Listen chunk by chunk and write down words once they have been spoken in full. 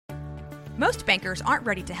Most bankers aren't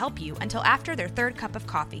ready to help you until after their third cup of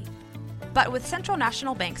coffee. But with Central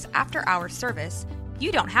National Bank's after-hours service,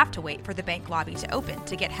 you don't have to wait for the bank lobby to open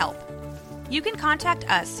to get help. You can contact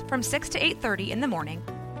us from 6 to 8:30 in the morning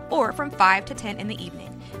or from 5 to 10 in the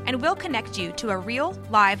evening, and we'll connect you to a real,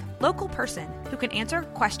 live, local person who can answer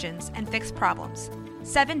questions and fix problems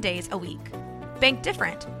 7 days a week. Bank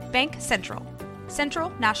different. Bank Central. Central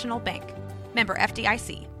National Bank. Member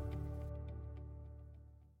FDIC.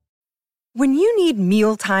 When you need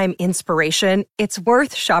mealtime inspiration, it's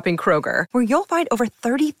worth shopping Kroger, where you'll find over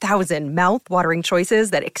 30,000 mouth-watering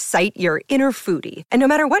choices that excite your inner foodie. And no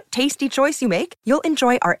matter what tasty choice you make, you'll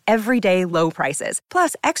enjoy our everyday low prices,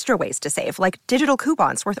 plus extra ways to save, like digital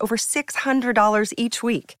coupons worth over $600 each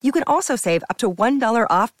week. You can also save up to $1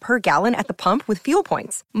 off per gallon at the pump with fuel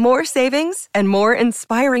points. More savings and more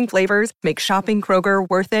inspiring flavors make shopping Kroger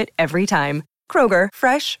worth it every time. Kroger,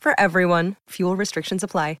 fresh for everyone. Fuel restrictions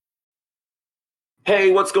apply.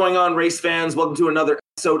 Hey, what's going on, race fans? Welcome to another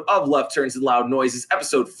episode of Left Turns and Loud Noises,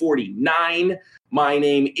 episode 49. My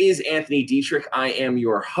name is Anthony Dietrich. I am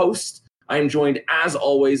your host. I am joined, as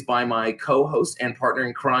always, by my co-host and partner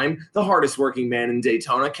in crime, the hardest working man in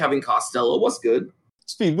Daytona, Kevin Costello. What's good?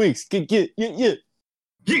 Speed Weeks. Get. Dude,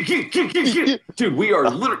 we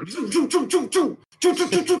are literally...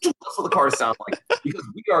 That's what the cars sound like. Because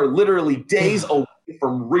we are literally days away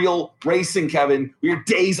from real racing, Kevin. We are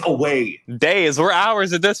days away. Days. We're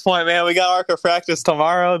hours at this point, man. We got ARCA practice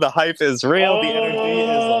tomorrow. The hype is real. The energy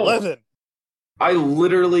is living. I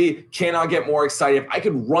literally cannot get more excited. If I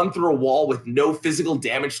could run through a wall with no physical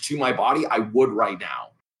damage to my body, I would right now.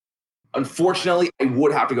 Unfortunately, I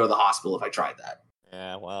would have to go to the hospital if I tried that.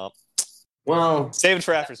 Yeah, well, save it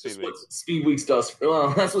for after Speed Weeks. Speed Weeks does.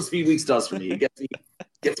 Well, that's what Speed Weeks does for me. It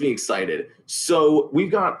gets me excited. So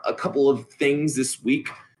we've got a couple of things this week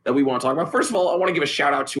that we want to talk about. First of all, I want to give a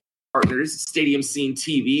shout out to our partners, Stadium Scene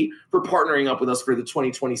TV, for partnering up with us for the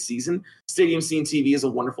 2020 season. Stadium Scene TV is a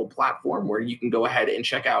wonderful platform where you can go ahead and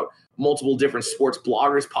check out multiple different sports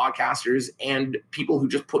bloggers, podcasters, and people who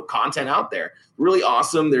just put content out there. Really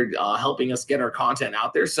awesome. They're helping us get our content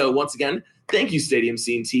out there. So once again, thank you, Stadium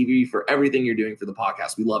Scene TV, for everything you're doing for the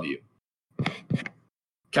podcast. We love you.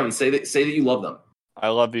 Kevin, say that you love them. I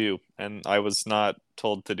love you, and I was not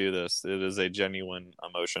told to do this. It is a genuine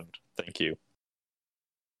emotion. Thank you.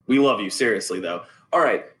 We love you, seriously, though. All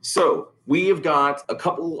right, so we have got a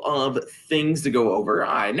couple of things to go over.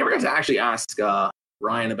 I never got to actually ask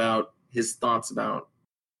Ryan about his thoughts about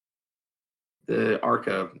the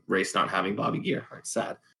ARCA race not having Bobby Gerhart.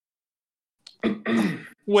 Sad.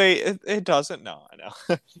 Wait, it doesn't? No, I know.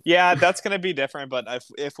 Yeah, that's going to be different, but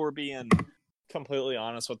if we're being completely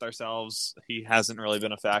honest with ourselves, he hasn't really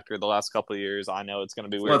been a factor the last couple of years. I know it's going to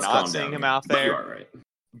be weird not seeing him out there. You are right.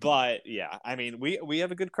 But yeah, I mean, we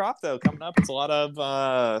have a good crop though coming up. It's a lot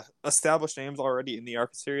of established names already in the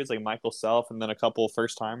ARCA series, like Michael Self, and then a couple of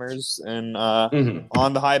first timers and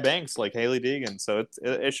on the high banks like Haley Deegan. So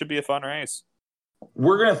it should be a fun race.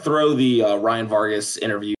 We're gonna throw the Ryan Vargas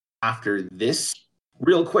interview after this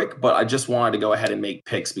real quick, but I just wanted to go ahead and make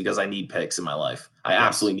picks because I need picks in my life. I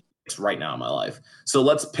absolutely need picks right now in my life. So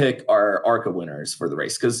let's pick our ARCA winners for the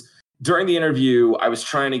race, because during the interview I was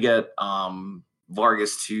trying to get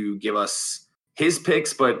Vargas to give us his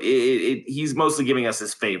picks, but he's mostly giving us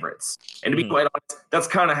his favorites. And to be quite honest, that's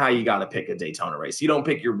kind of how you got to pick a Daytona race. You don't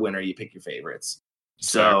pick your winner, you pick your favorites.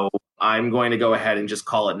 So I'm going to go ahead and just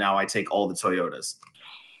call it now. I take all the Toyotas.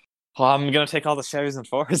 Well, I'm going to take all the Chevys and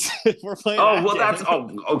Fords. We're playing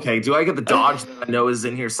okay. Do I get the Dodge that I know is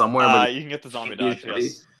in here somewhere? You can get the Zombie Dodge,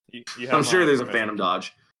 yes. I'm sure there's a Phantom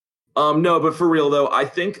Dodge. No, but for real, though, I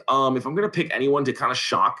think if I'm going to pick anyone to kind of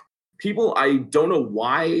shock people, I don't know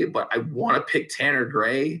why, but I want to pick Tanner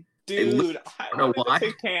Gray. Dude, I don't know why.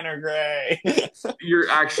 Pick Tanner Gray. You're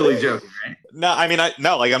actually joking, right? No, I mean,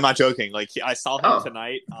 I'm not joking. Like, I saw him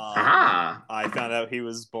tonight. I found out he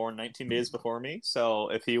was born 19 days before me, so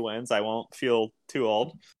if he wins, I won't feel too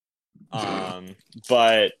old.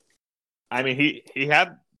 But I mean, he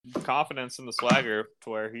had confidence in the swagger to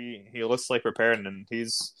where he looks like prepared, and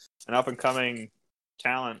he's an up and coming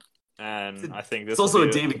talent. And I think this it's also a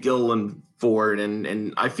David Gilliland Ford,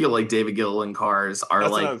 and I feel like David Gilliland cars are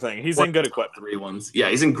that's another thing. He's in good equipment. 3 ones. Yeah,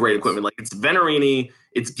 he's in great equipment. Like it's Venerini,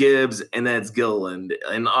 it's Gibbs, and then it's Gilliland,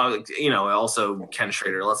 and also Ken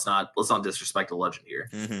Schrader. Let's not disrespect the legend here.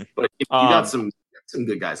 Mm-hmm. But you got some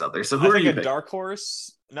good guys out there. So who are you? Dark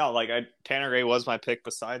horse? No, Tanner Gray was my pick.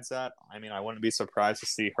 Besides that, I mean, I wouldn't be surprised to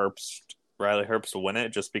see Riley Herbst win it,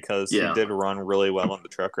 just because he did run really well in the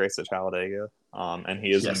truck race at Talladega. And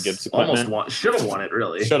he is in Gibbs equipment. Should have won it,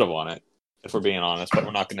 really. Should have won it. if we're being honest, but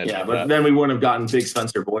we're not going to do but that. then we wouldn't have gotten Big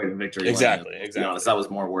Spencer Boyd in victory. Exactly. To be honest, that was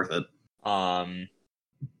more worth it.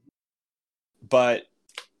 But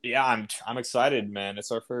yeah, I'm excited, man.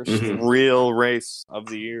 It's our first real race of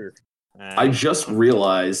the year. And I just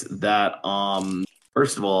realized that,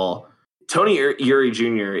 first of all, Tony Uri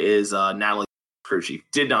Jr. is Natalie's crew chief.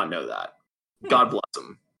 Did not know that. God bless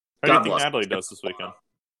him. How do you think Natalie does this weekend?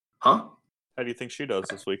 Huh? How do you think she does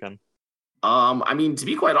this weekend? I mean, to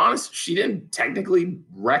be quite honest, she didn't technically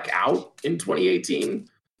wreck out in 2018.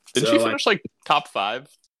 Did she finish like top 5?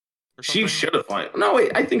 She should have won. No,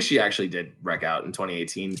 wait, I think she actually did wreck out in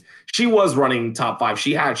 2018. She was running top 5.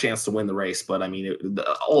 She had a chance to win the race, but I mean,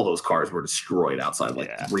 all those cars were destroyed outside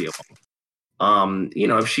 3 of them.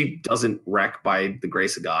 If she doesn't wreck by the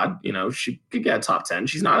grace of God, she could get a top 10.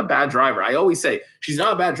 She's not a bad driver. I always say she's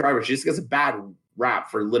not a bad driver. She just gets a bad rap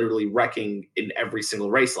for literally wrecking in every single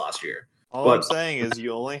race last year. I'm saying is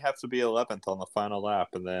you only have to be 11th on the final lap,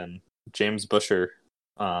 and then James Buescher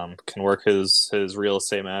can work his real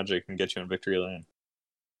estate magic and get you in victory lane.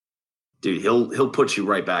 Dude, he'll put you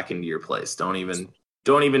right back into your place. Don't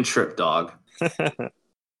even trip, dog.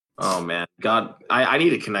 Oh man, God, I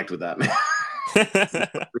need to connect with that man.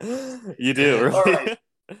 You do. Right? All right.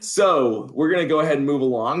 So we're gonna go ahead and move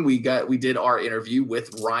along. We did our interview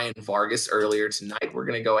with Ryan Vargas earlier tonight. We're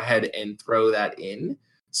gonna go ahead and throw that in.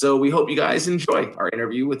 So we hope you guys enjoy our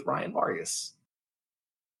interview with Ryan Vargas.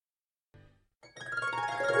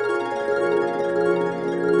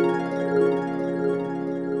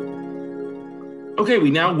 Okay,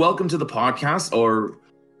 we now welcome to the podcast our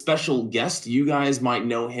special guest. You guys might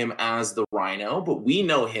know him as the Rhino, but we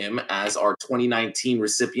know him as our 2019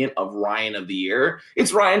 recipient of Ryan of the Year.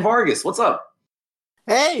 It's Ryan Vargas. What's up?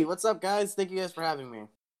 Hey, what's up, guys? Thank you guys for having me.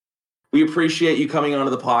 We appreciate you coming onto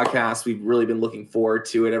the podcast. We've really been looking forward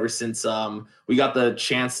to it ever since we got the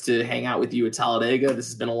chance to hang out with you at Talladega. This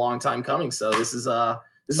has been a long time coming, so this is I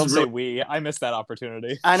missed that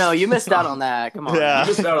opportunity. I know you missed out on that. Come on, Yeah. You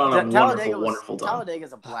missed out on a wonderful time.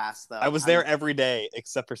 Talladega's a blast, though. I was there every day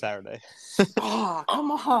except for Saturday. Oh,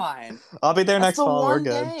 come on! I'll be there That's next fall. We're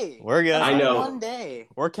good. Day. We're good. I know. One day.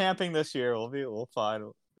 We're camping this year. We'll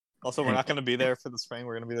fine. Also, we're not going to be there for the spring.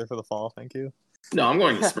 We're going to be there for the fall. Thank you. No, I'm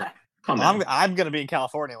going to spring. I'm going to be in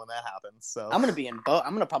California when that happens. So I'm going to be in both.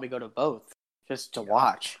 I'm going to probably go to both just to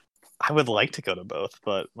watch. I would like to go to both,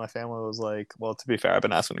 but my family was like, "Well, to be fair, I've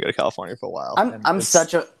been asking to go to California for a while."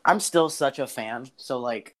 I'm still such a fan. So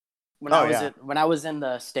like when I was in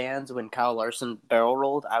the stands when Kyle Larson barrel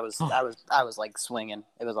rolled, I was like swinging.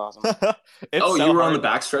 It was awesome. You were on the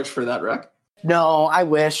backstretch for that wreck? No, I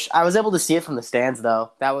wish I was able to see it from the stands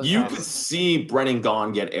though. That was you could see Brennan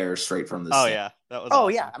Gaughan get air straight from the. Oh stand. yeah, that was. Oh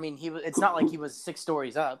awesome. yeah, I mean it's not like he was 6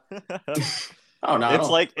 stories up. Oh no, it's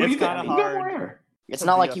like it's kind of hard. It's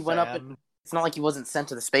not like he went up. It's not like he wasn't sent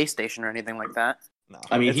to the space station or anything like that. No,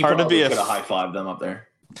 I mean, it's he hard to be could have high-fived them up there.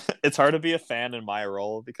 It's hard to be a fan in my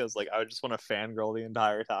role because, like, I just want to fangirl the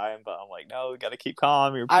entire time, but I'm like, no, we got to keep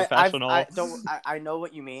calm. You're professional. I know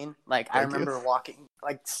what you mean. Like, I remember walking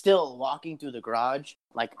through the garage.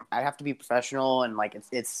 Like, I have to be professional, and like,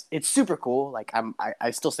 it's super cool. Like,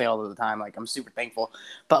 I still say all of the time, like, I'm super thankful.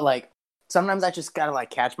 But like, sometimes I just gotta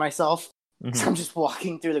like catch myself. Mm-hmm. So I'm just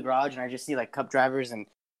walking through the garage, and I just see like Cup drivers and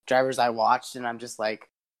drivers I watched, and I'm just like,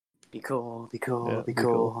 be cool.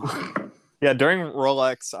 Yeah, during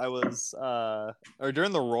Rolex, I was, or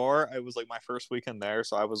during the Roar, I was like my first weekend there,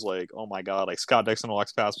 so I was like, oh my god, like Scott Dixon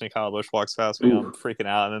walks past me, Kyle Busch walks past me, I'm freaking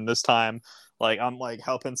out. And then this time, like I'm like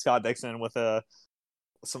helping Scott Dixon with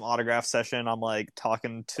some autograph session. I'm like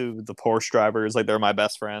talking to the Porsche drivers, like they're my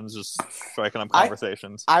best friends, just striking up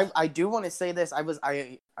conversations. I do want to say this.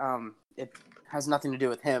 It has nothing to do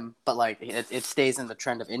with him, but like it stays in the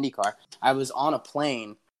trend of IndyCar. I was on a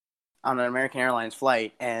plane on an American Airlines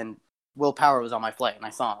flight, and Will Power was on my flight, and I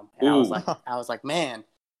saw him, and I was like, man,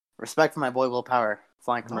 respect for my boy Will Power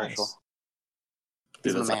flying commercial. Nice.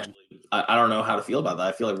 Dude, that's I don't know how to feel about that.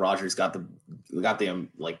 I feel like Roger's got the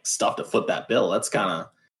like stuff to foot that bill. That's kind of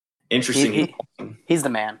interesting. He's the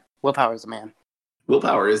man. Will Power is the man. Will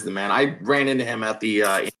Power is the man. I ran into him at the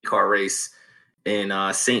IndyCar race in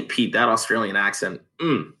St. Pete. That Australian accent.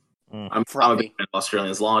 I'm a big fan of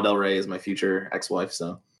Australians. Lana Del Rey is my future ex-wife,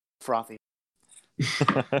 so frothy.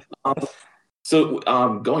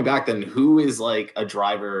 Going back then, who is like a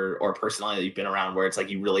driver or personality that you've been around where it's like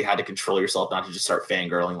you really had to control yourself not to just start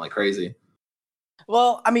fangirling like crazy?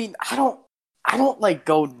 Well, I mean, I don't like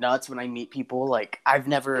go nuts when I meet people. Like I've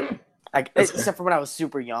never, except for when I was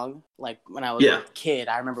super young. Like when I was a kid,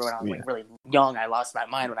 I remember when I was like really young, I lost my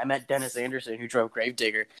mind when I met Dennis Anderson, who drove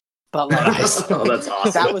Gravedigger. But like, that's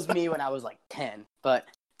awesome. That was me when I was like 10. But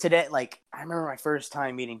today, like, I remember my first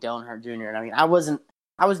time meeting Dale Earnhardt Jr. And I mean, I was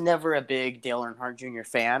never a big Dale Earnhardt Jr.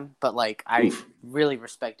 fan, but like, I really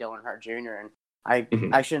respect Dale Earnhardt Jr. And I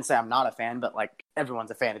shouldn't say I'm not a fan, but like, everyone's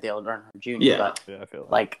a fan of Dale Earnhardt Jr. Yeah. But, I feel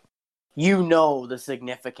like, you know the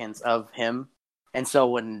significance of him. And so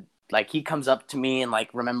when, like, he comes up to me and, like,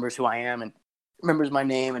 remembers who I am and remembers my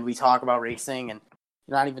name and we talk about racing and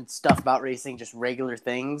not even stuff about racing, just regular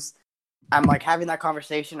things, I'm, like, having that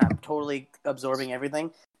conversation. I'm totally absorbing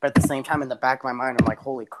everything. But at the same time, in the back of my mind, I'm like,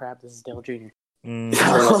 holy crap, this is Dale Jr.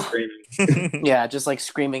 Yeah, just, like,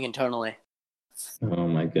 screaming internally. Oh,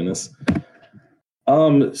 my goodness.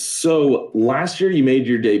 So last year you made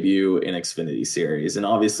your debut in Xfinity Series, and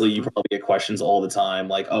obviously you probably get questions all the time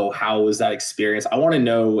like, oh, how was that experience? I want to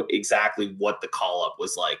know exactly what the call up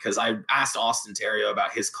was like, because I asked Austin Terrio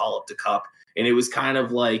about his call up to Cup, and it was kind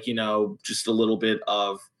of like, you know, just a little bit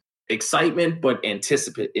of excitement, but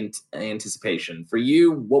anticipation. For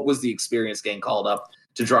you, what was the experience getting called up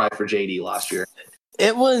to drive for JD last year?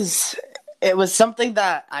 It was something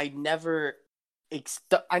that I never. It's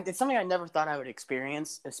something I never thought I would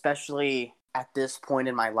experience, especially at this point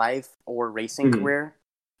in my life or racing career.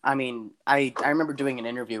 I mean, I remember doing an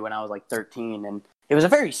interview when I was like 13, and it was a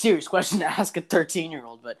very serious question to ask a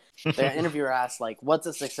 13-year-old, but the interviewer asked, like, what's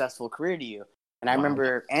a successful career to you? And I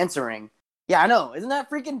remember answering, yeah, I know. Isn't that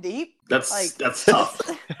freaking deep? That's tough.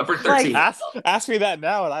 For 13. Like, ask me that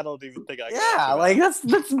now, and I don't even think I can. Yeah, like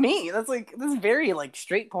that's me. That's very like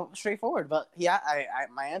straightforward. But yeah,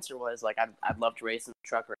 my answer was like I'd love to race in the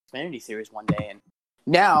Truck or Xfinity Series one day. And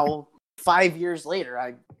now 5 years later,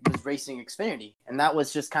 I was racing Xfinity, and that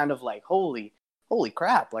was just kind of like holy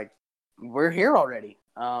crap! Like we're here already.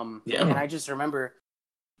 And I just remember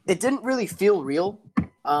it didn't really feel real,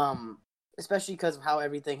 especially because of how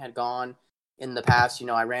everything had gone in the past. You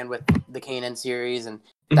know, I ran with the K&N Series, and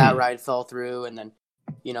that ride fell through. And then,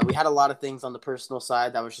 you know, we had a lot of things on the personal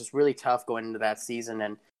side that was just really tough going into that season.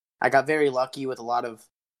 And I got very lucky with a lot of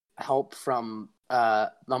help from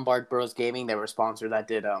Lombard Bros Gaming. They were a sponsor that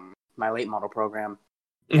did my late model program.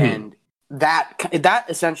 And that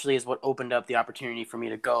essentially is what opened up the opportunity for me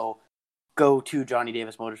to go to Johnny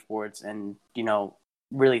Davis Motorsports and, you know,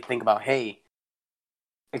 really think about, hey,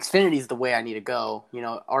 Xfinity is the way I need to go. You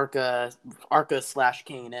know, ARCA /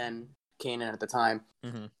 K&N at the time.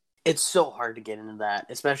 It's so hard to get into that,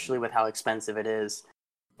 especially with how expensive it is.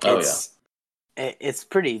 It's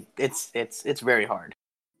very hard.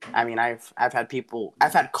 I mean, I've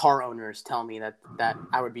had car owners tell me that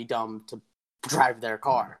I would be dumb to drive their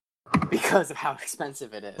car because of how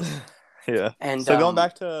expensive it is. Yeah. And so going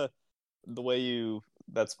back to the way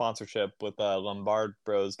that sponsorship with Lombard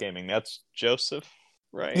Bros Gaming, that's Joseph,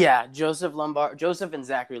 right? Yeah, Joseph and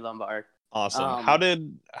Zachary Lombard. Awesome. How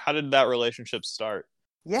did that relationship start?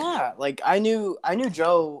 Yeah, like I knew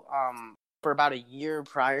Joe for about a year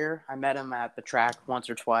prior. I met him at the track once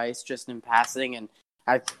or twice, just in passing, and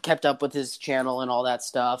I kept up with his channel and all that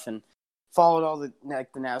stuff, and followed all the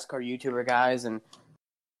NASCAR YouTuber guys. And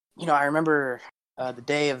you know, I remember the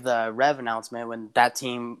day of the Rev announcement when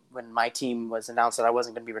my team was announced that I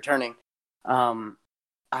wasn't going to be returning.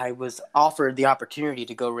 I was offered the opportunity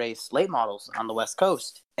to go race late models on the West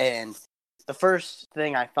Coast, and the first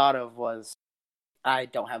thing I thought of was, I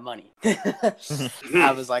don't have money.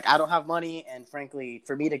 I was like, I don't have money, and frankly,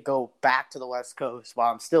 for me to go back to the West Coast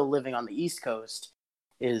while I'm still living on the East Coast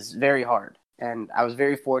is very hard. And I was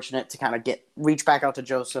very fortunate to kind of reach back out to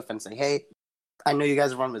Joseph and say, hey, I know you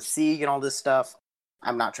guys run with Sieg and all this stuff.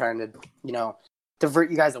 I'm not trying to, you know,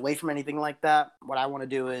 divert you guys away from anything like that. What I want to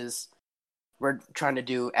do is, we're trying to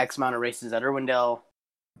do X amount of races at Irwindale.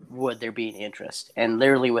 Would there be any interest? And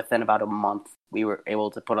literally within about a month, we were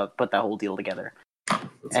able to put that whole deal together.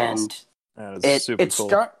 That's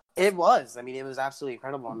awesome. It was. I mean, it was absolutely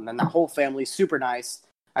incredible. And then the whole family, super nice.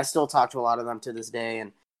 I still talk to a lot of them to this day.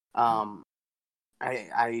 And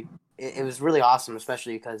it was really awesome,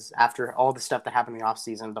 especially because after all the stuff that happened in the off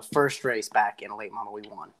season, the first race back in a late model we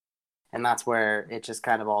won. And that's where it just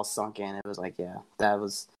kind of all sunk in. It was like, yeah, that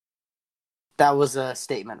was a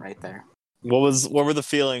statement right there. What were the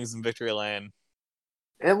feelings in Victory Lane?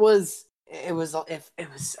 It was a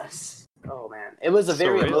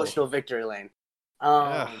very emotional Victory Lane.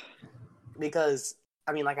 Because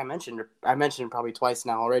I mean, like I mentioned probably twice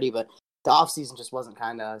now already, but the off season just wasn't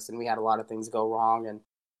kind to us, and we had a lot of things go wrong. And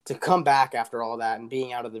to come back after all that and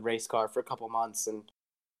being out of the race car for a couple months, and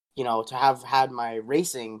you know, to have had my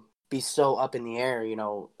racing be so up in the air, you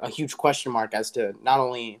know, a huge question mark as to not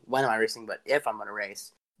only when am I racing, but if I'm going to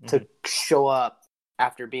race, to show up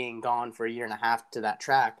after being gone for a year and a half to that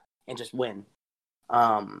track and just win.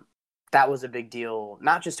 that was a big deal,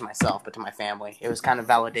 not just to myself, but to my family. It was kind of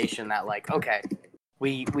validation that, like, okay,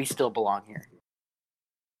 we still belong here.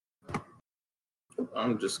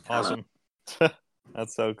 I'm just awesome.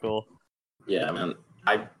 That's so cool. Yeah, man.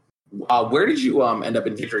 Where did you end up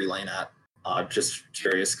in Victory Lane at? Just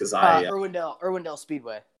curious, because Irwindale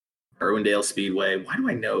Speedway. Irwindale Speedway. Why do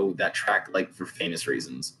I know that track, like, for famous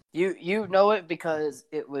reasons? You know it because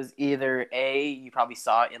it was either A, you probably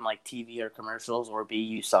saw it in like TV or commercials, or B,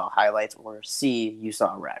 you saw highlights, or C, you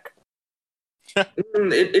saw a wreck.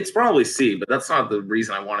 It's probably C, but that's not the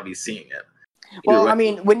reason I want to be seeing it. Well, I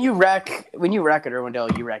mean, when you wreck at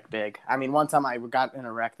Irwindale, you wreck big. I mean, one time I got in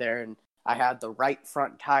a wreck there, and I had the right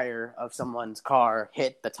front tire of someone's car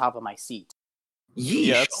hit the top of my seat. Yeesh.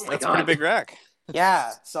 Yeah, that's a pretty big wreck.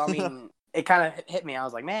 Yeah, so I mean, it kind of hit me. I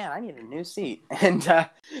was like, man, I need a new seat. And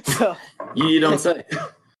so you don't say.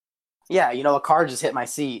 Yeah, a car just hit my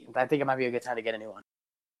seat. I think it might be a good time to get a new one.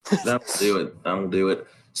 That'll do it.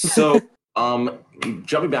 So,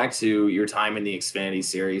 jumping back to your time in the Xfinity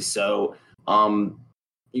Series, so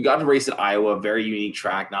you got to race at Iowa, very unique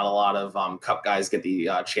track. Not a lot of Cup guys get the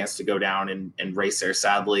chance to go down and race there.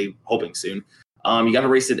 Sadly, hoping soon. You got to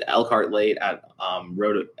race at Elkhart Late at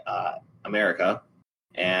Road America,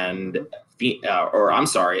 and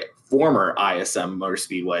former ISM Motor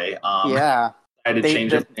Speedway. Yeah. I had to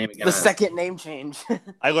change the name again. The second name change.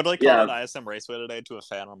 I literally called it ISM Raceway today to a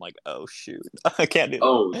fan. I'm like, oh shoot, I can't do that.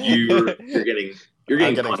 Oh, you're getting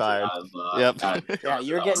tired.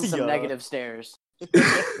 You're getting some negative stares.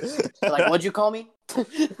 Like, what'd you call me?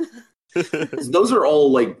 Those are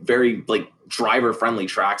all like very like driver friendly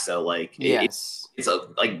tracks though. Like yes, it's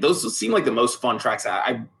those seem like the most fun tracks.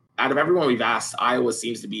 Out of everyone we've asked, Iowa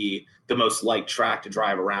seems to be the most liked track to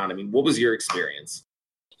drive around. I mean, what was your experience?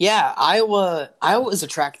 Yeah, Iowa is a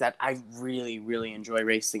track that I really, really enjoy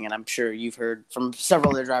racing, and I'm sure you've heard from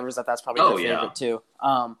several other drivers that that's probably their favorite too.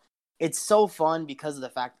 It's so fun because of the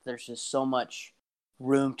fact that there's just so much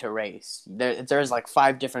room to race. There's like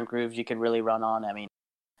 5 different grooves you can really run on. I mean,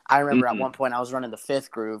 I remember at one point I was running the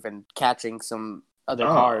 5th groove and catching some other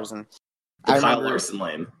cars, and Kyle Larson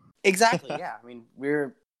lane. Exactly. Yeah. I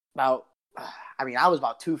mean, I was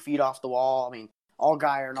about 2 feet off the wall. I mean, all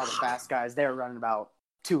the fast guys, they were running about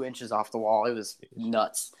 2 inches off the wall. It was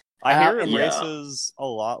nuts. I hear it races a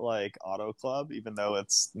lot like Auto Club, even though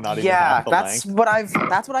it's not even half the length.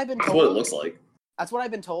 That's what I've been told. That's what it looks like. That's what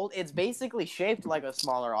I've been told. It's basically shaped like a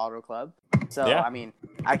smaller Auto Club. So, I mean,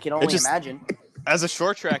 I can only imagine. As a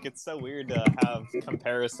short track, it's so weird to have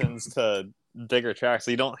comparisons to bigger tracks.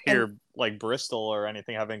 So you don't hear like Bristol or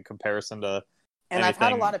anything having comparison to And anything.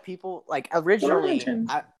 I've had a lot of people, like, originally,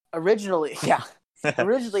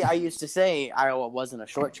 I used to say Iowa wasn't a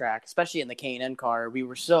short track, especially in the K&N car. We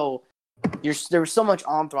were there was so much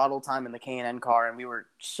on throttle time in the K&N car, and we were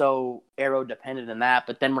so aero dependent in that.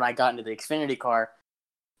 But then when I got into the Xfinity car,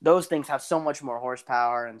 those things have so much more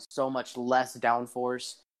horsepower and so much less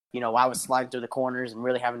downforce. I was sliding through the corners and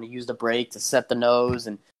really having to use the brake to set the nose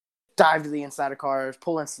and dive to the inside of cars,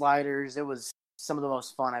 pull in sliders. It was some of the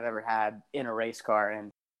most fun I've ever had in a race car,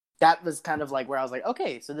 and that was kind of like where I was like,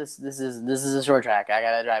 okay, so this is a short track. I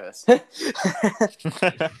gotta drive this.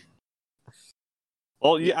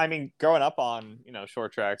 Well, yeah, I mean, growing up on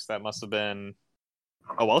short tracks, that must have been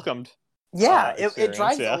a welcomed. Yeah, it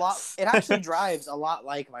drives a lot. It actually drives a lot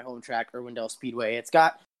like my home track, Irwindale Speedway. It's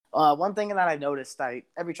got one thing that I noticed.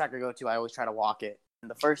 Every track I go to, I always try to walk it. And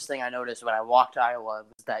the first thing I noticed when I walked Iowa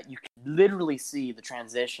was that you can literally see the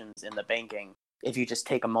transitions in the banking if you just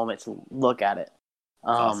take a moment to look at it.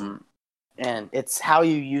 Awesome. And it's how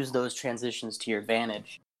you use those transitions to your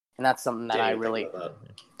advantage. And that's something that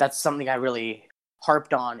that's something I really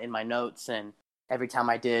harped on in my notes. And every time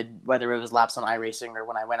I did, whether it was laps on iRacing or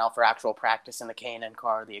when I went out for actual practice in the K&N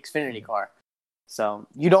car, or the Xfinity car. So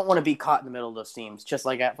you don't want to be caught in the middle of those teams, just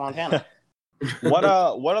like at Fontana. What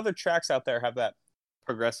other tracks out there have that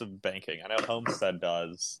progressive banking? I know Homestead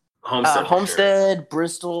does. Homestead, sure.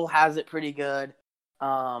 Bristol has it pretty good.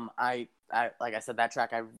 I like I said, that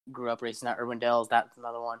track I grew up racing at Irwindale's. That's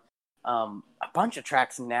another one. A bunch of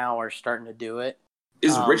tracks now are starting to do it.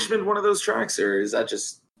 Is Richmond one of those tracks, or is that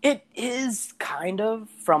just? It is kind of,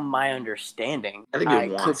 from my understanding. I think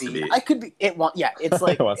it wants to be. I could be. Yeah. It's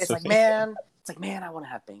like man. It's like, man, I want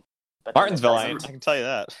to have banking. But Martinsville ain't. I can tell you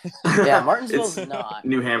that. Yeah, Martinsville's not.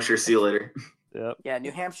 New Hampshire, see you later. Yep. Yeah,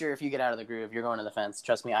 New Hampshire. If you get out of the groove, you're going to the fence.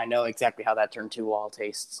 Trust me, I know exactly how that turn 2 wall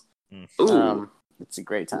tastes. Ooh. It's a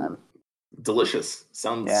great time. Delicious.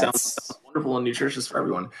 Sounds wonderful and nutritious for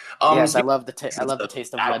everyone. Yes, I love the taste of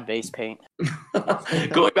lead-based paint.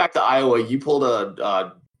 Going back to Iowa, you pulled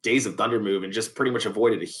a Days of Thunder move and just pretty much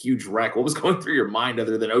avoided a huge wreck. What was going through your mind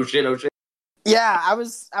other than oh shit, oh shit? Yeah, I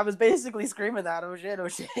was basically screaming that oh shit,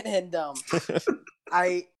 and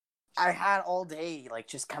I had all day like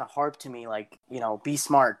just kind of harp to me like, you know, be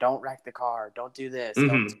smart, don't wreck the car, don't do this,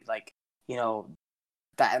 don't do, like, you know,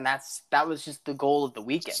 that was just the goal of the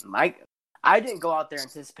weekend. I didn't go out there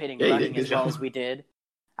anticipating running as well as we did.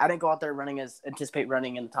 I didn't go out there anticipate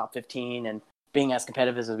running in the top 15 and being as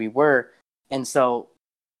competitive as we were. And so,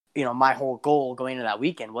 you know, my whole goal going into that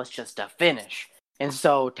weekend was just to finish. And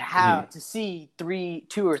so to see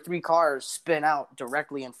two or three cars spin out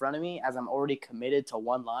directly in front of me as I'm already committed to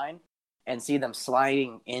one line and see them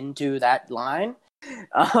sliding into that line,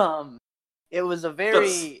 it was one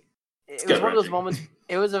of those moments.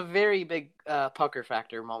 It was a very big pucker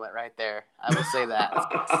factor moment right there. I will say that.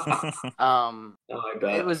 I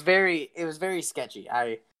bet. It was very sketchy.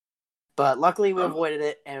 But luckily we avoided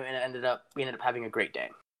it, and we ended up having a great day.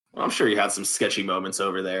 Well, I'm sure you had some sketchy moments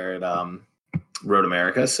over there at Road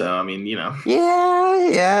America. So I mean, you know.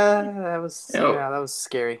 Yeah, that was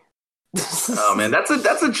scary. Oh man, that's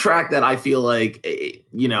a track that I feel like,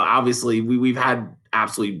 you know, obviously we've had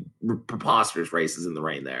absolutely preposterous races in the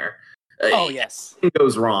rain there. Oh yes, it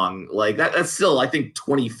goes wrong like that. That's still, I think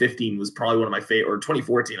 2015 was probably one of my favorite, or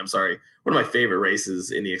 2014. I'm sorry, one of my favorite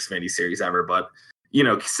races in the Xfinity series ever. But you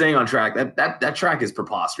know, staying on track, that track is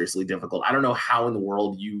preposterously difficult. I don't know how in the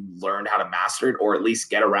world you learned how to master it, or at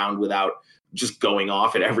least get around without just going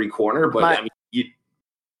off at every corner. But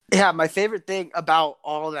my favorite thing about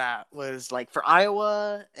all that was like for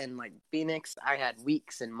Iowa and like Phoenix, I had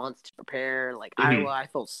weeks and months to prepare. Like Iowa, I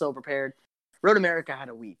felt so prepared. Road America had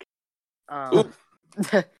a week. I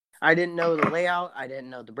didn't know the layout. I didn't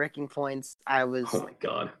know the braking points. Oh my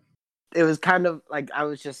God. It was kind of like I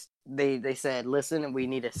was just they said, listen, we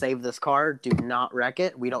need to save this car. Do not wreck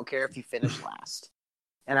it. We don't care if you finish last.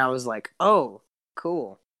 And I was like, oh,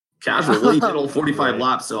 cool. Casually did all 45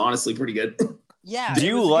 laps, so honestly pretty good. Yeah. Do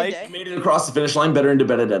you like made it across the finish line better into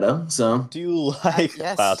Benedetto? So do you like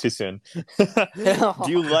yes. Wow, too soon. Do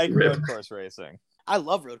you like road course racing? I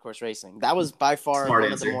love road course racing. That was by far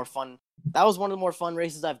one of the more fun. That was one of the more fun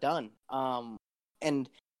races I've done. And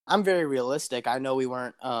I'm very realistic. I know we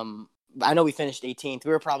weren't. I know we finished 18th.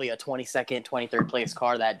 We were probably a 22nd, 23rd place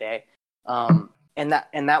car that day. And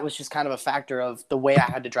that was just kind of a factor of the way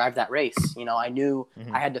I had to drive that race. You know, I knew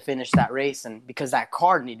I had to finish that race, and because that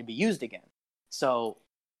car needed to be used again. So,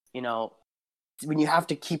 you know, when you have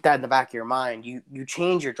to keep that in the back of your mind, you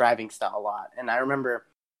change your driving style a lot. And I remember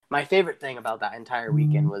my favorite thing about that entire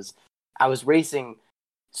weekend was I was racing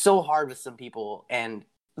so hard with some people, and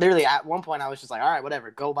literally at one point I was just like, all right,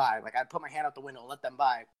 whatever, go by. Like I'd put my hand out the window and let them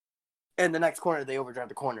by. And the next corner, they overdrive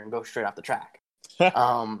the corner and go straight off the track.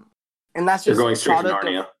 And that's just going straight to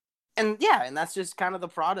Narnia. And that's just kind of the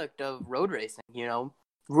product of road racing. You know,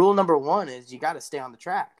 rule number one is you got to stay on the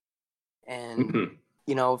track. And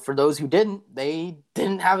you know, for those who they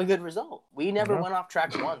didn't have a good result. We never went off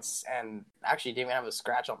track once, and actually didn't even have a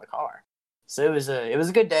scratch on the car. So it was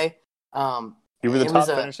a good day. You were the top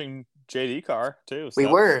finishing JD car too. So we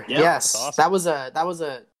were, yes. Awesome. That was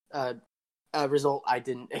a result I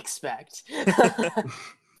didn't expect,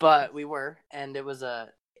 but we were, and it was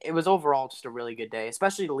overall just a really good day,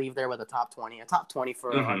 especially to leave there with a top 20. A top 20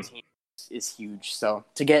 for our team is huge. So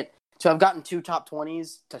to have gotten 2 top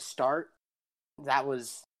 20s to start, that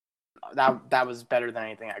was better than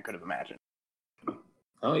anything I could have imagined.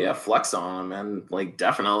 Oh yeah, flex on them, and like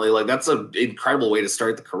definitely, like that's an incredible way to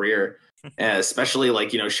start the career. Especially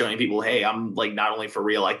like, you know, showing people, hey, I'm like not only for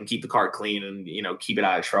real, I can keep the car clean and, you know, keep it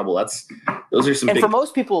out of trouble. Those are some. And for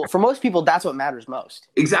most people, that's what matters most.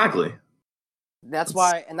 Exactly. That's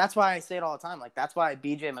why I say it all the time. Like that's why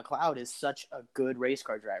BJ McLeod is such a good race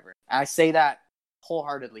car driver. I say that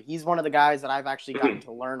wholeheartedly. He's one of the guys that I've actually gotten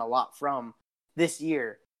to learn a lot from this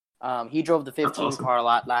year. He drove the 15 car a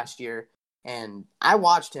lot last year, and I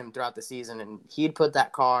watched him throughout the season, and he'd put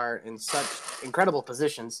that car in such incredible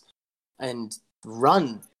positions and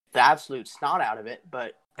run the absolute snot out of it,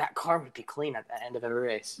 but that car would be clean at the end of every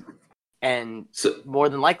race. And more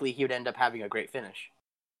than likely, he would end up having a great finish.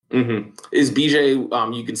 Is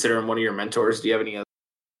BJ, you consider him one of your mentors? Do you have any other?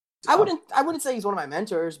 I wouldn't say he's one of my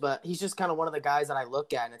mentors, but he's just kind of one of the guys that I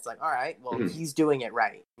look at, and it's like, all right, well, he's doing it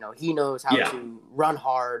right. You know, he knows how to run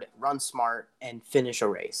hard, run smart, and finish a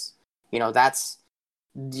race. You know, that's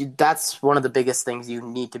one of the biggest things you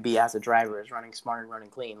need to be as a driver, is running smart and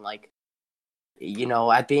running clean. Like, you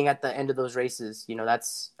know, being at the end of those races, you know,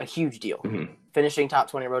 that's a huge deal. Finishing top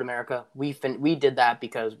 20 Road America, we did that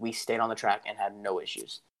because we stayed on the track and had no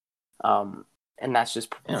issues. And that's just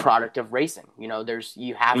product of racing. You know,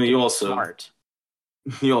 you have to be smart.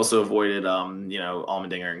 You also avoided,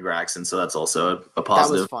 Allmendinger and Gregson, so that's also a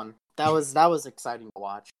positive. That was fun. That was exciting to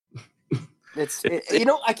watch.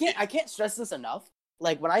 I can't stress this enough.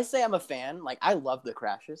 Like when I say I'm a fan, like I love the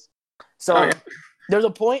crashes. So there's a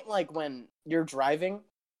point like when you're driving,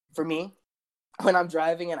 for me, when I'm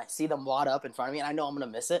driving and I see them wad up in front of me and I know I'm gonna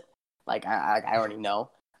miss it. Like I already know.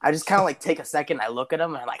 I just kind of like take a second. I look at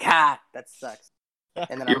them and I'm like, that sucks.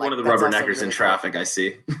 And then you're one of the rubberneckers really in traffic. Cool. I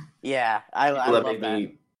see. Yeah, I love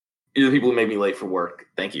that. You're the people who make me late for work.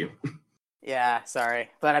 Thank you. Yeah, sorry,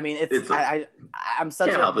 but I mean, I'm such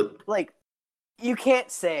like. You can't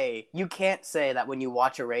say that when you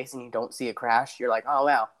watch a race and you don't see a crash, you're like, oh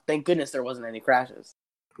wow, thank goodness there wasn't any crashes.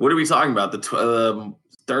 What are we talking about? The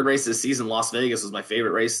third race this season, Las Vegas, was my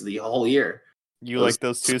favorite race of the whole year. You like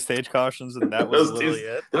those 2 stage cautions, and that was literally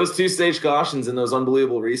it. Those 2 stage cautions and those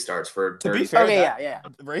unbelievable restarts for. To be fair, yeah.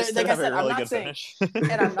 The race did have a really good finish. And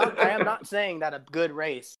I am not saying that a good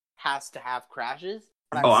race has to have crashes.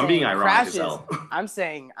 I'm being ironic as hell. I'm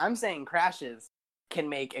saying crashes can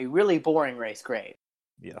make a really boring race great.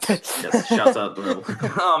 Yes. Shouts out the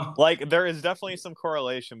rebel. Like there is definitely some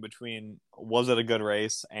correlation between was it a good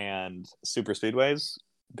race and super speedways.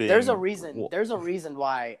 There's a reason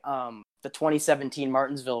why the 2017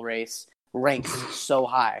 Martinsville race ranks so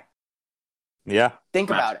high. Yeah.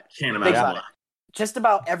 Think about it. Can't imagine. Just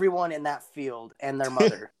about everyone in that field and their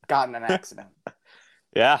mother got in an accident.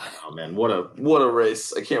 Yeah. Oh man, what a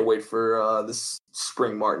race! I can't wait for this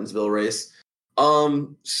spring Martinsville race.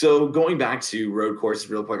 So going back to road courses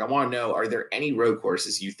real quick, I want to know, are there any road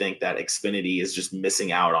courses you think that Xfinity is just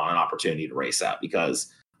missing out on an opportunity to race at?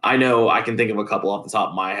 Because I know I can think of a couple off the top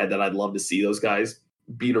of my head that I'd love to see those guys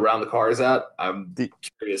beat around the cars at. I'm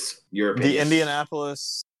curious your opinion. The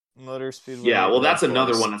Indianapolis Motor Speedway. Yeah, well, that's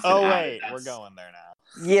another one. We're going there now.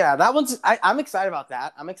 Yeah, that one's. I'm excited about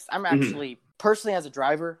that. I'm actually personally as a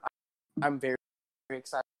driver, I'm very, very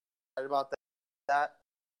excited about that.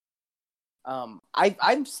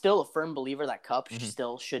 I'm still a firm believer that Cup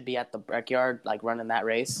still should be at the Brickyard, like running that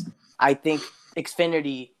race. I think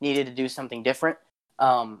Xfinity needed to do something different.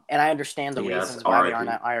 And I understand the reasons why they aren't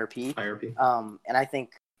at IRP. And I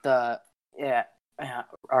think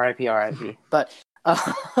RIP. But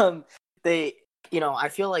they, I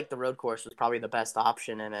feel like the road course was probably the best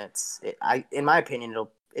option, and in my opinion,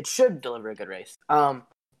 it should deliver a good race.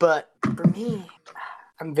 But for me,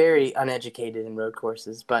 I'm very uneducated in road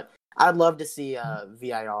courses, but I'd love to see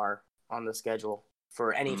VIR on the schedule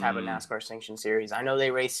for any type of NASCAR sanctioned series. I know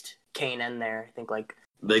they raced K&N there. I think like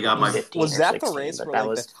they got my. Was that 16, the race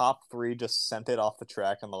where the top 3 just sent it off the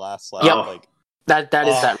track on the last lap? Yep. Like that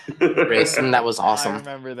is that race, and that was awesome. I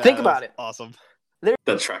remember that. Think about it. Awesome.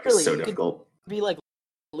 That track is so difficult. Be like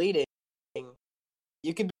leading.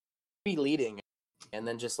 You could be leading, and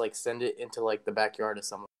then just like send it into like the backyard of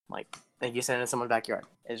someone. Like you send it to someone's backyard.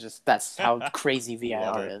 It's just that's how crazy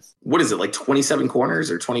VIR is. What is it, like 27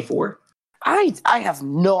 corners or 24? I have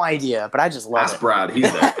no idea, but I just love it. Ask Brad,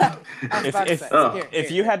 he's there.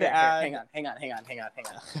 If you had to add, hang on.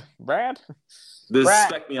 Brad, the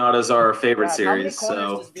Spec Miatas are our favorite Brad, series. How many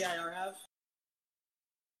corners so does VIR have?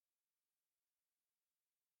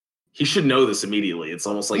 He should know this immediately. It's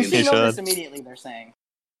almost like you should know this immediately. They're saying.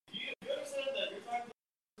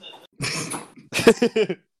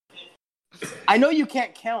 I know you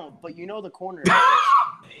can't count, but you know the corners.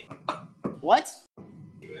 What?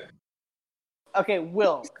 Okay,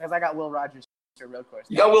 Will, because I got Will Rogers for road course.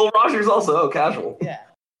 You got Will Rogers also. Oh, casual.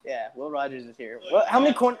 Yeah. Will Rogers is here. How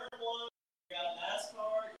many corners? You got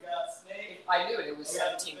NASCAR. You got Snake. I knew it was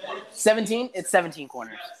 17 corners. 17? It's 17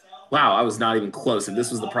 corners. Wow, I was not even close. If this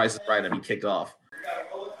was the Price is Right, I'd be kicked off.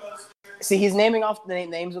 See, he's naming off the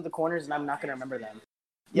names of the corners, and I'm not going to remember them.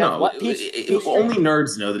 Yeah, no, only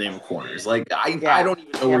nerds know the name of corners. Like I don't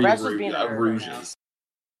even know where Rouge is.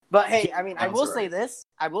 But hey, I mean, I will say this.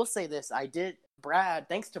 Brad.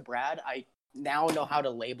 Thanks to Brad, I now know how to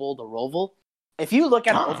label the Roval. If you look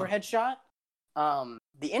at an overhead shot,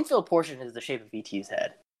 the infield portion is the shape of ET's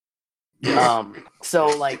head. Yes. So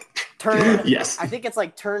like turn. Yes. I think it's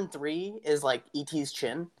like turn 3 is like ET's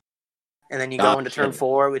chin, and then you go into turn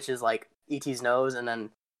 4, which is like ET's nose, and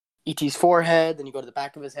then ET's forehead, then you go to the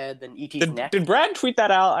back of his head, then ET's neck. Did Brad tweet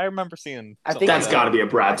that out? I remember seeing. I think that's got to be a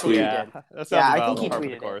Brad tweet. Yeah, I think he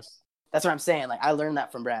tweeted it. That's what I'm saying. Like I learned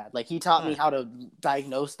that from Brad. Like he taught me how to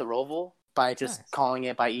diagnose the Roval by just calling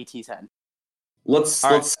it by ET's head. Let's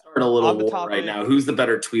start a little war right now. Who's the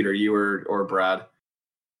better tweeter, you or Brad?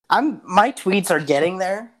 My tweets are getting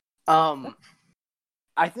there.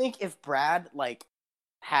 I think if Brad like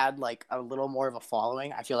had like a little more of a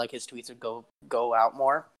following, I feel like his tweets would go out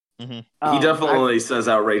more. He definitely says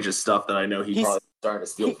outrageous stuff that I know he's probably starting to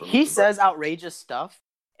steal from me. He says outrageous stuff,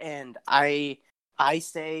 and I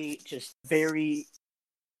say just very,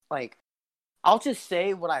 like, I'll just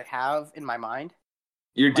say what I have in my mind.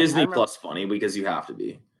 You're like, Disney Plus funny because you have to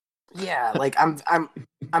be. Yeah, like I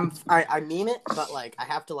mean it, but like I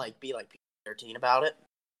have to like be like PG-13 about it.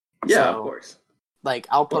 Yeah, so, of course. Like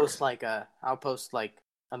I'll post like a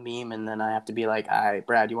meme, and then I have to be like, "All right,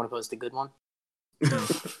 Brad, you want to post a good one?"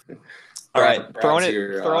 All right, throwing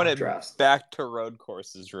it back to road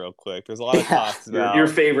courses real quick. There's a lot of talks about your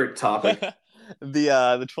favorite topic,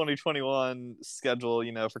 the 2021 schedule,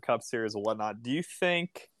 for Cup Series and whatnot.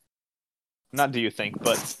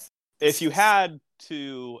 But if you had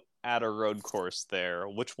to add a road course there,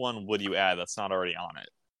 which one would you add that's not already on it?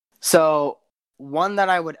 So one that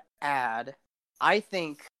I would add, I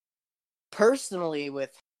think personally,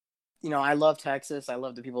 with I love Texas. I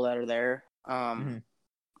love the people that are there.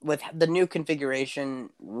 With the new configuration,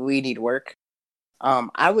 we need work.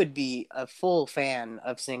 I would be a full fan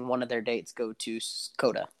of seeing one of their dates go to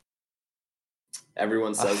COTA.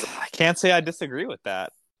 Everyone says I can't say I disagree with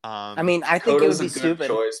that. I mean, I think COTA's it would be stupid.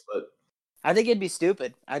 Choice, but I think it'd be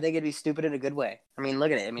stupid. I think it'd be stupid in a good way. I mean,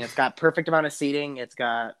 look at it. I mean, it's got perfect amount of seating. It's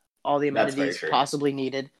got all the amenities possibly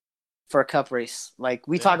needed for a Cup race. Like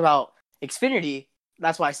we talk about Xfinity.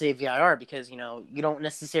 That's why I say VIR, because, you don't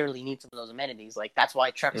necessarily need some of those amenities. Like, that's why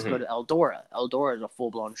trucks go to Eldora. Eldora is a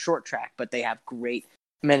full-blown short track, but they have great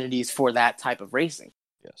amenities for that type of racing.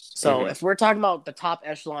 Yes. So, if we're talking about the top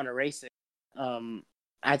echelon of racing,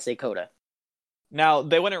 I'd say COTA. Now,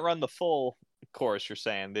 they wouldn't run the full course, you're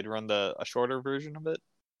saying. They'd run a shorter version of it?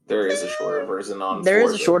 There is a shorter version on There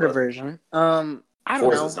Forza, is a shorter version. I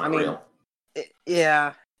don't know. I mean,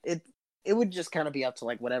 it would just kind of be up to,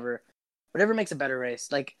 like, whatever makes a better race.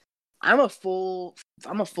 Like, I'm a full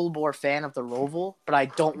bore fan of the Roval, but I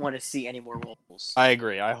don't want to see any more Rovals. I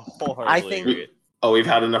agree. I wholeheartedly agree. We've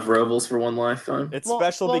had enough Rovals for one lifetime? It's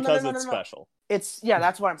special because it's special.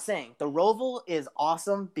 That's what I'm saying. The Roval is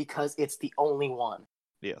awesome because it's the only one.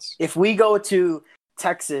 Yes. If we go to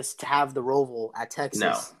Texas to have the Roval at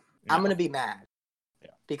Texas, I'm going to be mad.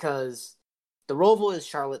 Yeah. Because the Roval is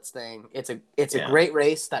Charlotte's thing. It's a great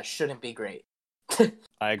race that shouldn't be great.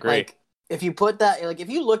 I agree. Like, if you put that, like, if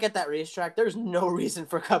you look at that racetrack, there's no reason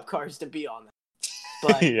for Cup cars to be on that.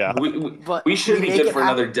 But yeah, we should be good for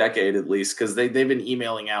another decade at least, because they've been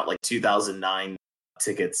emailing out like 2009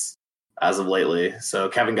 tickets as of lately. So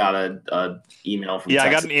Kevin got a email from Texas.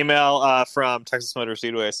 I got an email from Texas Motor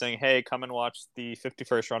Speedway saying, "Hey, come and watch the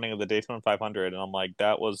 51st running of the Daytona 500," and I'm like,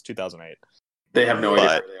 "That was 2008." They have no idea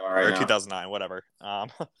where they are right now. 2009, whatever.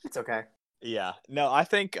 It's okay. Yeah, no, I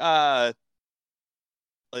think.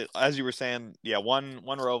 As you were saying, one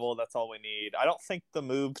Roval, that's all we need. I don't think the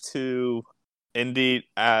move to Indy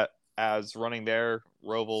as running their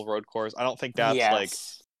Roval road course, I don't think that's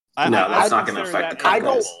that's not going to affect the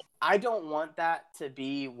Cup. I don't want that to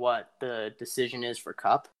be what the decision is for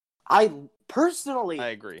Cup. I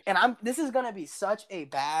agree. And this is going to be such a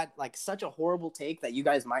horrible take that you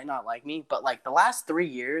guys might not like me, but like the last 3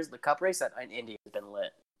 years, the Cup race at Indy has been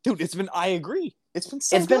lit. Dude, I agree. It's been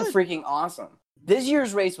been freaking awesome. This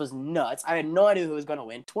year's race was nuts. I had no idea who was going to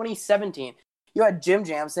win. 2017, you had Jim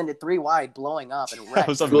Jam send it 3 wide, blowing up and wrecked. That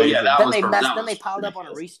was amazing. Then they piled up on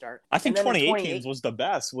a restart. I think 2018 was the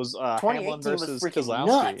best. Was Hamlin versus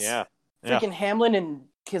Keselowski. Yeah. Freaking Hamlin and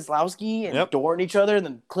Keselowski and dooring each other, and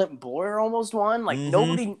then Clinton Boyer almost won. Like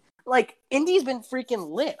nobody. Like Indy's been freaking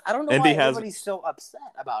lit. I don't know why everybody's so upset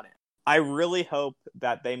about it. I really hope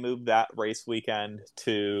that they move that race weekend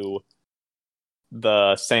to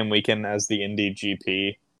the same weekend as the Indy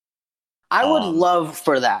GP. I would love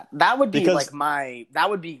for that. That would be that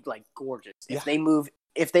would be gorgeous if they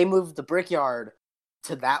move the Brickyard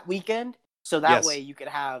to that weekend. So that way you could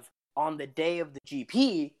have on the day of the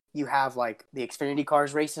GP, you have like the Xfinity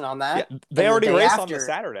cars racing on that. Yeah, they already raced on the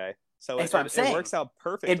Saturday. So it works out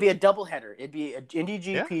perfectly. It'd be a doubleheader. It'd be an Indy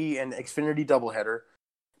GP and Xfinity doubleheader.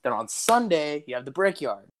 Then on Sunday, you have the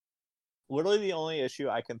Brickyard. Literally the only issue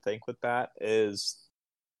I can think with that is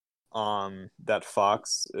that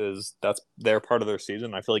Fox that's their part of their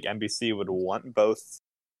season. I feel like NBC would want both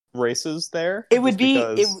races there. It would be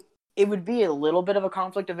it would be a little bit of a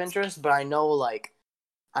conflict of interest, but I know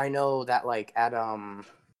that at I'm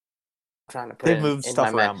trying to put they've moved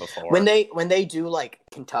stuff around before. When they do like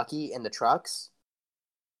Kentucky in the trucks,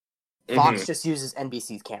 Fox just uses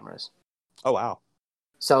NBC's cameras. Oh wow.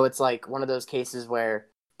 So it's like one of those cases where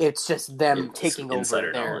it's just them taking over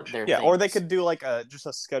their things. Or they could do like just a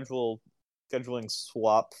scheduling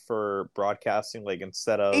swap for broadcasting, like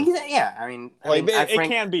instead of I mean it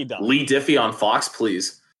can be done. Lee Diffie on Fox,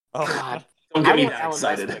 please. Oh, God, Don't get I me want that Alan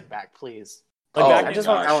excited. Bestwick back, please. Like Oh, back I in, just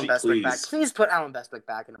want Alan Bestwick back. please. Please put Alan Bestwick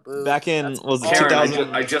back in a booth. Back in That's was it all Karen,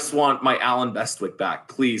 2000? I just want my Alan Bestwick back,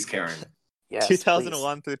 please, Karen. Yes,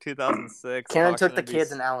 2001 through 2006. Please. Karen Fox took the NBC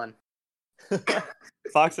kids and Alan.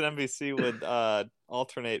 Fox and NBC would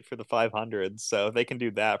alternate for the 500s, so if they can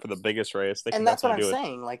do that for the biggest race, they can And that's what I'm definitely do it.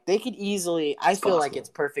 saying. Like they could easily. I feel like possible. it's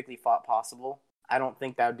perfectly possible. I don't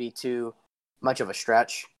think that would be too much of a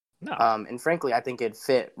stretch. No. And frankly, I think it'd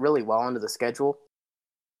fit really well into the schedule,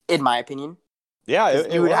 in my opinion. Yeah,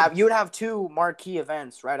 it you would have two marquee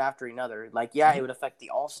events right after another. Like, yeah, it would affect the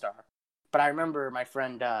All-Star. But I remember my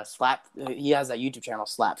friend Slap. He has that YouTube channel,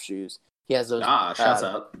 Slap Shoes. He has those. Shouts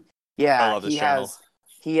out. Yeah, I love his channel.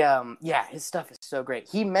 His stuff is so great.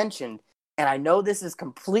 He mentioned, and I know this is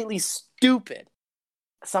completely stupid,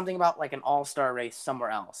 something about like an All-Star race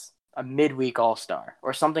somewhere else. A midweek All-Star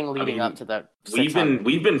or something leading up to the 600.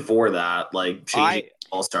 We've been for that, like changing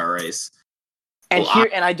All-Star race. And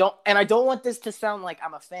I don't want this to sound like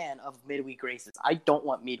I'm a fan of midweek races. I don't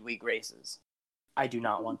want midweek races. I do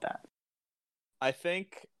not want that. I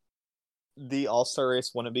think the All-Star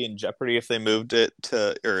race wouldn't be in jeopardy if they moved it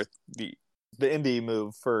to, or the Indy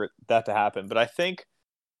move for that to happen. But I think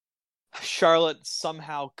Charlotte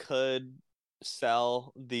somehow could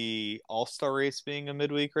sell the All-Star race being a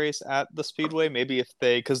midweek race at the Speedway. Maybe if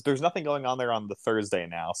because there's nothing going on there on the Thursday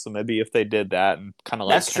now, so maybe if they did that and kind of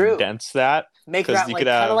like condense that, make that like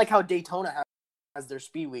kind of like how Daytona has their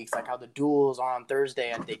speed weeks, like how the duels are on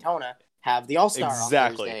Thursday at Daytona have the All-Star on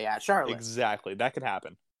Thursday at Charlotte. Exactly, that could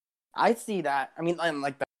happen. I see that. I mean, I'm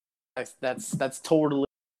like that's totally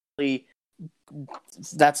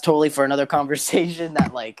for another conversation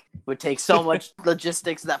that like would take so much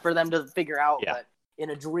logistics that for them to figure out. Yeah. But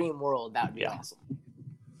in a dream world, that would be awesome.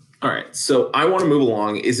 All right, so I want to move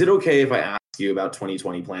along. Is it okay if I ask you about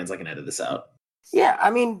 2020 plans? I can edit this out. Yeah,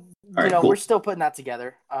 I mean, cool. We're still putting that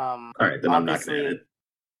together. All right, then I'm not going to edit.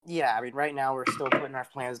 Yeah, I mean, right now we're still putting our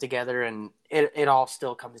plans together, and it all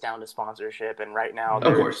still comes down to sponsorship. And right now,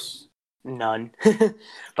 of course, none.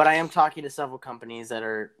 But I am talking to several companies that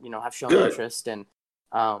are, have shown interest, and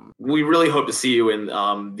we really hope to see you in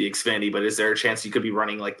the Xfinity. But is there a chance you could be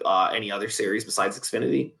running like any other series besides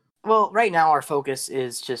Xfinity? Well, right now our focus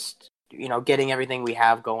is just getting everything we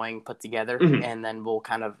have going put together, and then we'll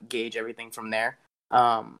kind of gauge everything from there.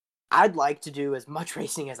 I'd like to do as much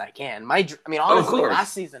racing as I can.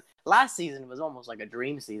 Honestly, last season was almost like a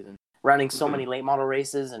dream season. Running so many late model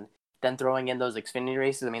races and then throwing in those Xfinity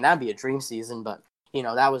races. I mean, that'd be a dream season, but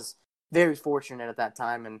that was very fortunate at that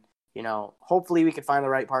time. And hopefully we could find the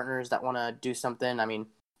right partners that want to do something. I mean,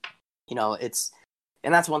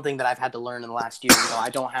 and that's one thing that I've had to learn in the last year. I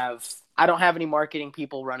don't have any marketing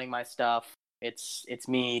people running my stuff. It's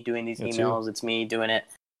me doing these emails. It's me doing it.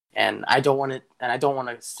 And I don't want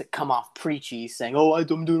to come off preachy saying, "Oh,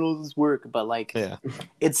 I'm doing all this work," but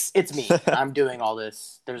it's me. I'm doing all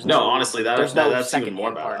this. Honestly, that's even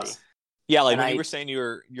more badass. Yeah, like when you were saying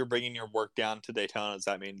you're bringing your work down to Daytona, does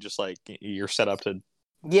that mean just like you're set up to?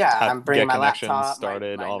 Yeah, I'm bringing my laptop,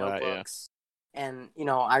 started, my all notebooks, that. Yeah,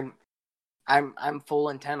 and I'm full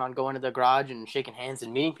intent on going to the garage and shaking hands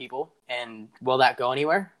and meeting people. And will that go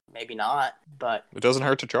anywhere? Maybe not, but it doesn't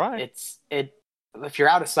hurt to try. If you're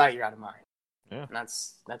out of sight, you're out of mind. Yeah, and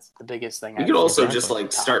that's the biggest thing. You could also just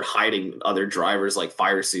like start hiding other drivers like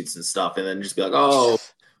fire suits and stuff, and then just be like, "Oh,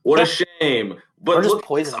 what a shame!" But look,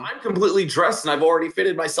 I'm completely dressed and I've already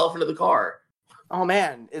fitted myself into the car. Oh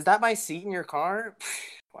man, is that my seat in your car?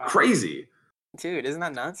 Wow. Crazy, dude! Isn't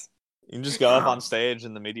that nuts? You can just go up on stage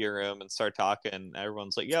in the media room and start talking.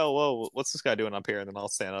 Everyone's like, "Yo, whoa, what's this guy doing up here?" And then I'll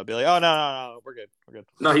stand up and be like, "Oh, no, we're good.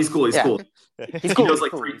 No, he's cool. He's cool. He's cool.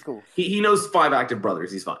 He's cool. He knows 5 active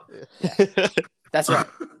brothers. He's fine. Yeah. That's right.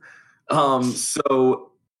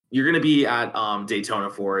 So you're gonna be at Daytona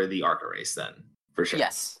for the ARCA race then, for sure.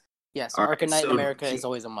 Yes. ARCA Night in America is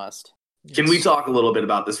always a must. Can we talk a little bit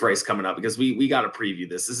about this race coming up, because we got to preview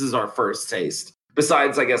this. This is our first taste,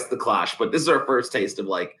 besides I guess the Clash, but this is our first taste of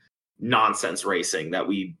like nonsense racing that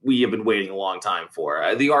we have been waiting a long time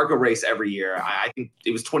for. The ARCA race every year, I think it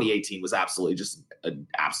was 2018, was absolutely just an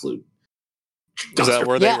absolute dumpster. Is that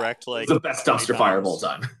where they wrecked like the best dumpster fire of all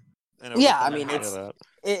time? Yeah, I mean it's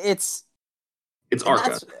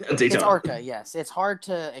ARCA. It's ARCA, yes. It's hard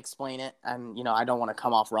to explain it, and I don't want to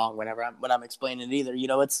come off wrong when I'm explaining it either.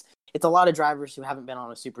 It's a lot of drivers who haven't been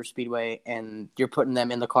on a super speedway, and you're putting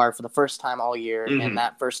them in the car for the first time all year, and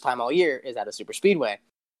that first time all year is at a super speedway.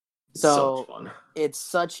 So fun. It's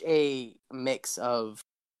such a mix of,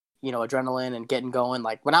 adrenaline and getting going.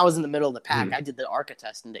 Like when I was in the middle of the pack, I did the ARCA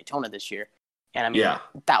test in Daytona this year. And I mean,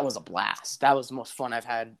 that was a blast. That was the most fun I've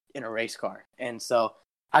had in a race car. And so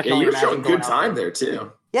I can Yeah, only you were imagine showing going good out time there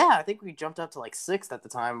too. Yeah, I think we jumped up to like 6th at the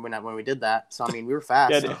time when we did that. So I mean, we were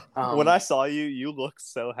fast. Yeah, dude, when I saw you, you looked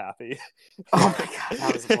so happy. Oh my god,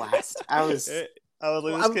 that was a blast. I was like,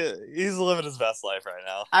 this kid, he's living his best life right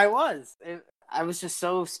now. I was just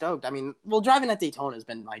so stoked. I mean, well, driving at Daytona has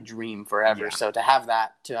been my dream forever. Yeah. So to have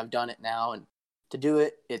done it now and to do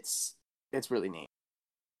it, it's really neat.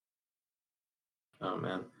 Oh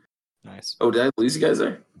man, nice. Oh, did I lose you guys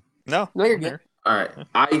there? No, you're good. All right,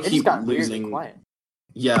 I keep losing. Quiet.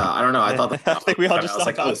 Yeah, I don't know. I thought I think we all just I was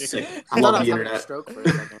like, talking. oh, sick. I thought I Love was the having a internet. stroke for a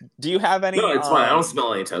second. Do you have any? No, it's fine. I don't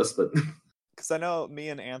smell any toast, but because I know me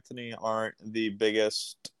and Anthony aren't the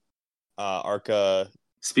biggest ARCA.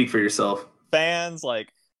 Speak for yourself. Fans,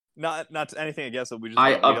 like not anything against it. We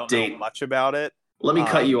I don't update know much about it. Let me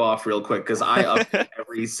cut you off real quick because I update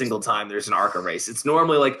every single time there's an ARCA race. It's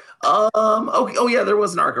normally like, oh yeah, there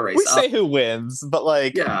was an ARCA race. We say who wins, but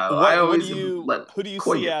like, yeah, who do you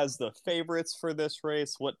see as the favorites for this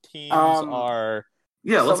race? What teams are?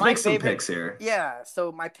 Yeah, so let's make some picks here. Yeah,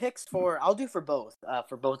 so my picks I'll do for both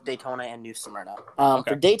Daytona and New Smyrna.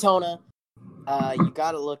 Okay. For Daytona, you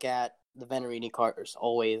got to look at the Venerini cars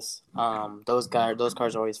always. Those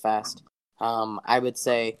cars are always fast. I would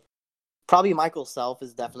say probably Michael Self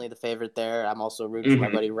is definitely the favorite there. I'm also rooting for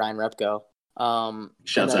my buddy Ryan Repko.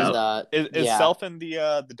 Shouts out. Is Self in the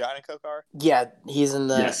Dynaco car? Yeah, he's in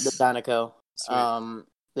the Dynaco. Sweet.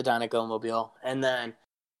 The Dynaco mobile. And then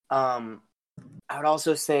I would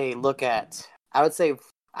also say the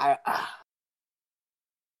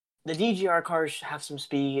DGR cars have some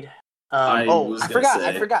speed. I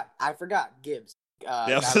forgot Gibbs.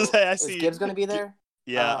 Is Gibbs going to be there?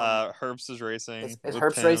 Yeah, Herbst is racing. Is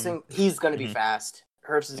Herbst racing? He's going to be fast.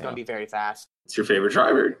 Herbst is going to be very fast. It's your favorite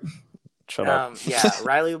driver. Shut up. Yeah,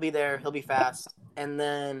 Riley will be there. He'll be fast. And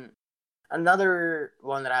then another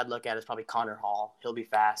one that I'd look at is probably Connor Hall. He'll be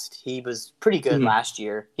fast. He was pretty good last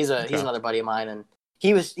year. He's another buddy of mine, and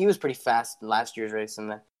he was pretty fast in last year's race.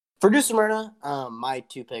 And then for New Smyrna, my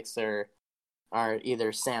two picks are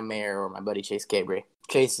either Sam Mayer or my buddy Chase Cabry.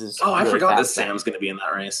 Chase is I really forgot that fast. Sam's going to be in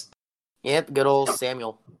that race. Yep, good old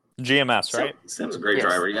Samuel. GMS, right? Sam's a great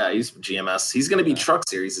driver. Yeah, he's GMS. He's going to be Truck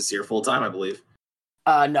Series this year full time, I believe.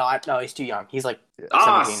 No, he's too young. He's like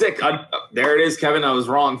 17. Sick. There it is, Kevin. I was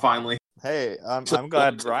wrong finally. Hey, I'm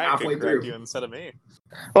glad Ryan could correct you instead of me.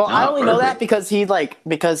 Well, I only know that because he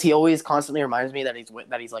always constantly reminds me that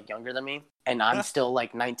he's like younger than me, and I'm still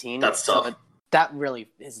like 19. That's tough. So that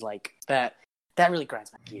really is like that really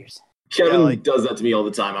grinds my gears. Kevin does that to me all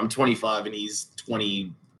the time. I'm 25 and he's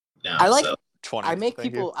 20 now. I like 20. I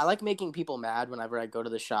like making people mad whenever I go to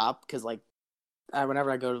the shop because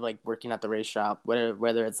whenever I go to like working at the race shop,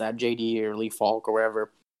 whether it's at JD or Lee Falk or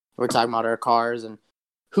wherever, we're talking about our cars and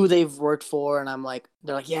who they've worked for, and I'm like,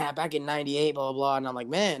 they're like, yeah, back in '98, blah blah blah, and I'm like,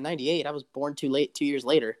 man, '98, I was born too late, 2 years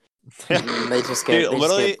later. And they just get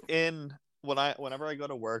whenever I go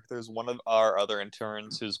to work, there's one of our other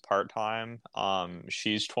interns who's part-time.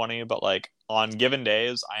 She's 20, but like on given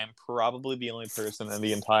days, I am probably the only person in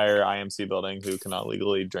the entire IMC building who cannot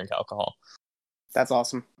legally drink alcohol. That's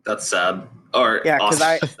awesome. That's sad. Or yeah,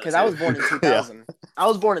 awesome. because I was born in 2000. I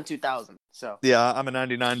was born in 2000. So yeah, I'm a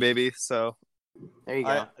 '99 baby. So there you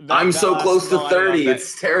go. I'm so close to 30.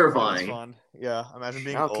 It's terrifying. Fun. Yeah, imagine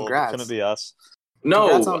being old. Congrats. Couldn't be us. No,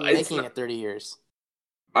 congrats on making it 30 years.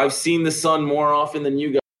 I've seen the sun more often than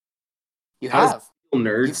you guys. You have.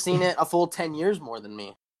 Nerds. You've seen it a full 10 years more than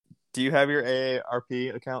me. Do you have your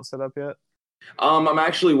AARP account set up yet? I'm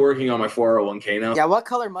actually working on my 401k now. Yeah, what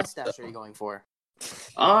color mustache are you going for?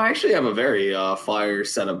 I actually have a very fire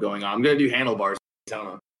setup going on. I'm going to do handlebars.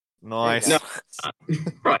 Nice. No,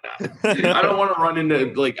 right. I don't want to run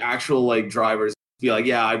into like actual like drivers. Be like,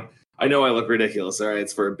 yeah, I know I look ridiculous. All right,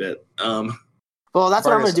 it's for a bit. Well, that's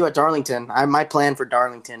what I'm going to do at Darlington. My plan for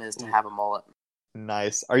Darlington is to have a mullet.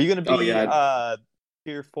 Nice. Are you going to be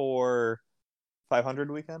here for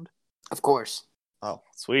 500 weekend? Of course. Oh,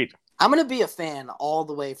 sweet. I'm going to be a fan all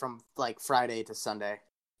the way from like Friday to Sunday.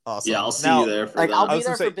 Awesome. Yeah, I'll see you there. For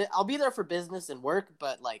I'll be there for business and work,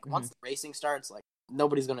 but like once the racing starts, like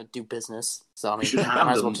nobody's going to do business. So I mean,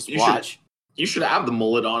 might as well just watch. You should have the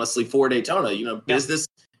mullet, honestly, for Daytona. You know, business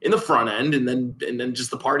in the front end, and then just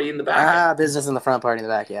the party in the back. Business in the front, party in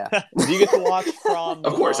the back. Yeah. Do you get to watch from?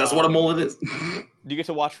 Of course, that's what a mullet is. Do you get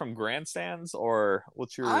to watch from grandstands, or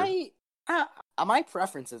what's your? My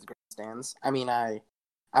preference is grandstands. I mean,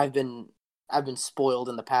 I've been spoiled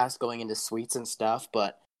in the past going into suites and stuff,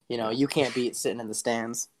 but you know, you can't beat sitting in the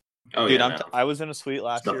stands. Oh, dude, yeah, I was in a suite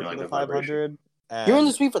last year for the 500. You were in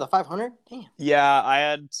the suite for the 500? Damn. Yeah, I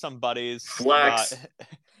had some buddies. Flex.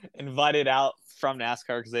 invited out from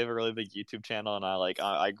NASCAR because they have a really big YouTube channel, and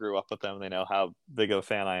I grew up with them. They know how big of a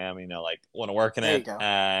fan I am. Like want to work in it,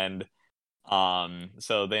 and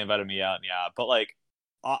so they invited me out. And yeah, but like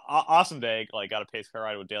awesome day. Like got a pace car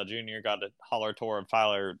ride with Dale Jr. Got a hauler tour of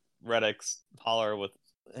Tyler Reddick's hauler with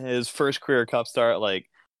his first career Cup start. Like,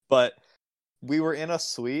 but we were in a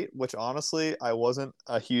suite, which honestly I wasn't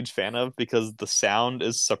a huge fan of because the sound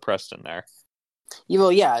is suppressed in there.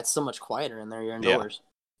 Yeah, it's so much quieter in there. You're indoors,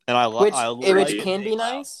 and which can be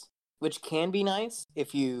nice. Which can be nice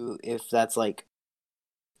if that's like,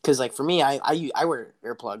 because like for me, I wear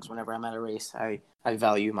earplugs whenever I'm at a race. I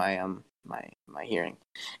value my my hearing,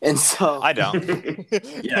 and so I don't.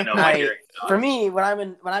 Yeah, no, my hearing. For me,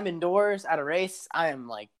 when I'm indoors at a race, I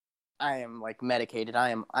am medicated. I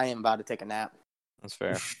am about to take a nap. That's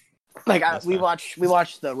fair. Like we watched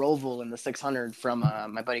the Roval in the 600 from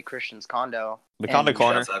my buddy Christian's condo. The Condo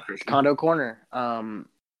Corner. Condo Corner.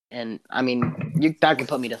 And I mean, that could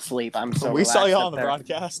put me to sleep. I'm so. We saw you on the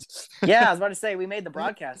broadcast. Yeah, I was about to say we made the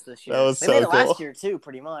broadcast this year. That was they so made it cool. last year too,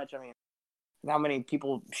 pretty much. I mean, how many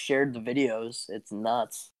people shared the videos? It's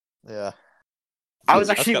nuts. Yeah. I was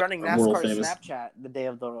actually running NASCAR Snapchat the day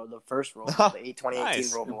of the first Roval, the 2018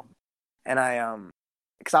 Nice. Roval, and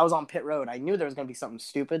because I was on pit road, I knew there was gonna be something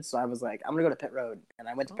stupid, so I was like, I'm gonna go to pit road, and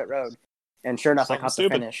I went to pit road, and sure enough, I caught the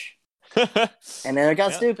finish, and then it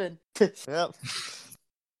got stupid. Yep.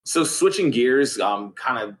 So switching gears,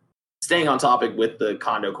 kind of staying on topic with the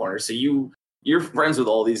Condo Corner. So you're friends with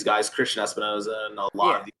all these guys, Christian Espinoza and a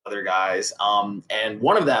lot of the other guys. And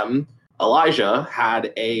one of them, Elijah,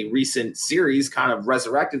 had a recent series kind of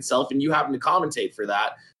resurrect itself, and you happened to commentate for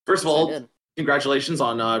that. First of all, congratulations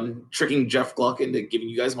on tricking Jeff Gluck into giving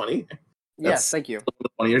you guys money. Yes, thank you.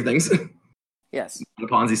 One of your things. Yes. The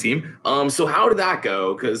Ponzi scheme. So how did that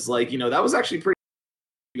go? Because that was actually pretty.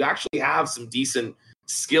 You actually have some decent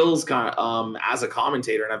skills kind of, as a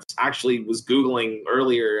commentator, and I actually was Googling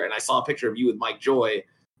earlier and I saw a picture of you with Mike Joy.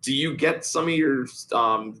 Do you get some of your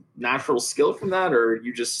natural skill from that, or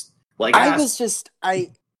you just like you're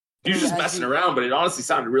just messing around, but it honestly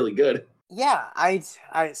sounded really good. Yeah,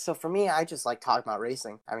 so for me, I just like talking about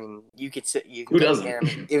racing. I mean, you can Who doesn't? Hear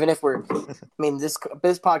me. Even if this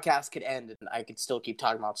podcast could end and I could still keep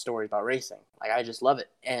talking about stories about racing. Like, I just love it.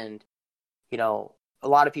 And, a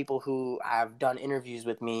lot of people who have done interviews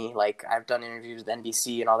with me, like I've done interviews with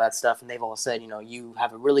NBC and all that stuff, and they've all said, you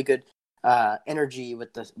have a really good energy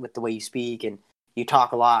with the way you speak, and you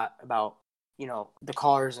talk a lot about, the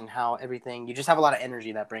cars and how everything, you just have a lot of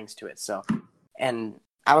energy that brings to it. So, and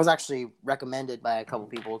I was actually recommended by a couple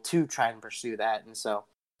people to try and pursue that. And so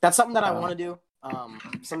that's something that I want to do.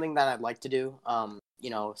 Something that I'd like to do.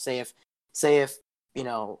 Say if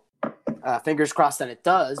fingers crossed that it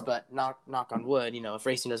does, but knock on wood, if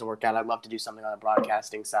racing doesn't work out, I'd love to do something on the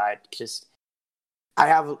broadcasting side. Just, I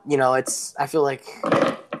have, I feel like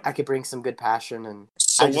I could bring some good passion. And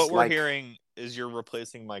so what we're hearing is you're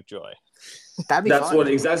replacing Mike Joy. That'd be that's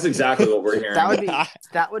fun. That's exactly what we're hearing.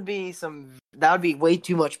 that would be way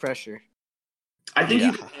too much pressure. I think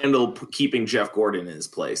you can handle keeping Jeff Gordon in his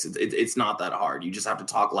place. It's not that hard. You just have to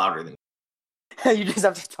talk louder than. You just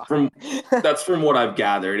have to talk. That's from what I've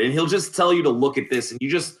gathered, and he'll just tell you to look at this, and you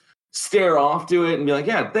just stare off to it and be like,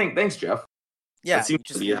 "Yeah, thanks, Jeff." Yeah, that seems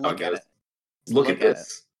just to be how it goes. Look at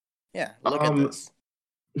this. Yeah, look at this.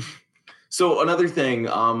 So another thing,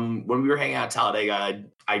 when we were hanging out at Talladega,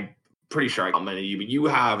 I'm pretty sure I commented you, but you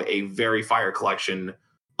have a very fire collection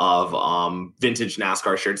of vintage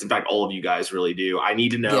NASCAR shirts. In fact, all of you guys really do. I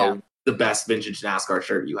need to know the best vintage NASCAR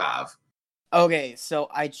shirt you have. Okay, so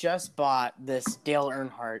I just bought this Dale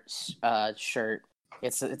Earnhardt shirt.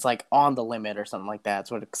 It's like On the Limit or something like that.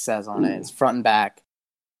 That's what it says on it. It's front and back.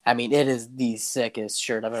 I mean, it is the sickest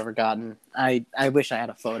shirt I've ever gotten. I wish I had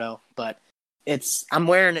a photo, but I'm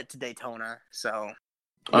wearing it to Daytona, so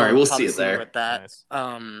all right, we'll see it there. With that,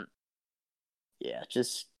 nice. Yeah,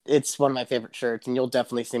 it's one of my favorite shirts, and you'll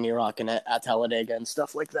definitely see me rocking it at Talladega and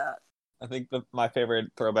stuff like that. I think my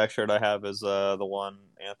favorite throwback shirt I have is the one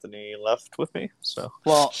Anthony left with me. So,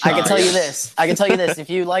 well, I can tell you this. If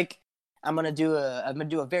you like, I'm gonna do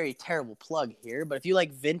a very terrible plug here, but if you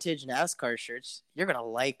like vintage NASCAR shirts, you're gonna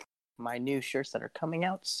like my new shirts that are coming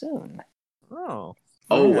out soon. Oh,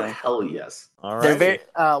 hell yes! All right.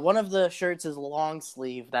 They're one of the shirts is long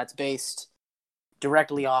sleeve that's based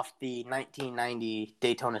directly off the 1990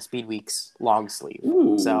 Daytona Speed Weeks long sleeve.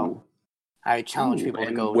 Ooh. So I challenge people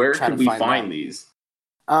to go. Where try could to we find these?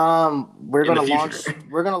 We're gonna launch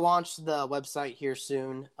the website here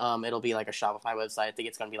soon. It'll be like a Shopify website. I think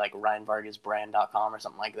it's gonna be like RyanVargasBrand.com or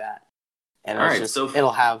something like that. And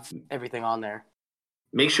it'll have everything on there.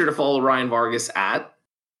 Make sure to follow Ryan Vargas at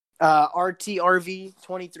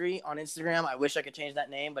RTRV23 on Instagram. I wish I could change that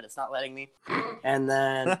name, but it's not letting me. And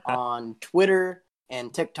then on Twitter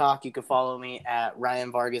and TikTok, you can follow me at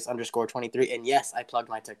RyanVargas_23. And yes, I plugged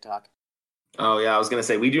my TikTok. Oh, yeah, I was going to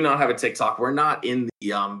say, we do not have a TikTok. We're not in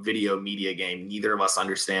the video media game. Neither of us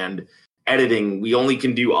understand editing. We only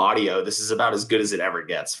can do audio. This is about as good as it ever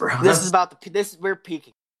gets for us. We're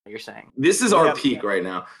peaking, you're saying. This is our peak right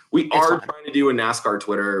now. We are trying to do a NASCAR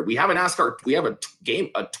Twitter. We have a NASCAR. We have a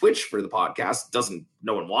Twitch for the podcast.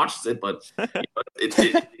 No one watches it, but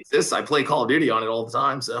it exists. I play Call of Duty on it all the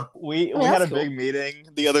time. So we had a big meeting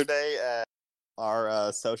the other day.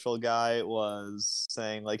 Our social guy was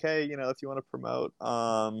saying like, hey, if you want to promote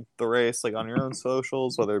the race like on your own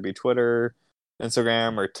socials, whether it be Twitter,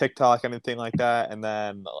 Instagram, or TikTok, anything like that, and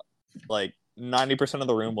then like 90% of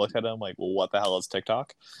the room looked at him like, well, what the hell is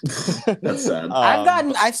TikTok? That's sad.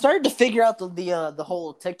 I've started to figure out the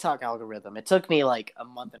whole TikTok algorithm. It took me like a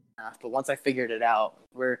month and a half, but once I figured it out,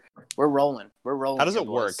 we're rolling. We're rolling. How does it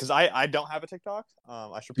work? Because I don't have a TikTok.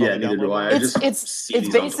 I should probably download it. It's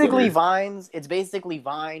basically Vines. It's basically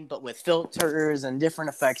Vine, but with filters and different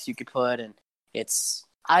effects you could put. And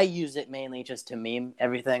I use it mainly just to meme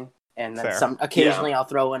everything, and then occasionally I'll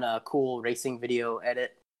throw in a cool racing video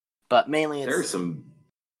edit. But mainly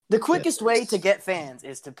the quickest way to get fans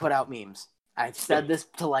is to put out memes. I've said this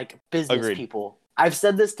to like business people. I've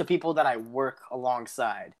said this to people that I work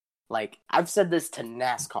alongside. Like I've said this to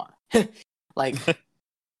NASCAR. Like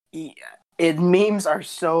memes are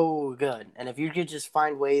so good. And if you could just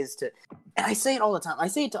find ways to, and I say it all the time. I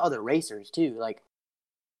say it to other racers too. Like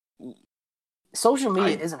social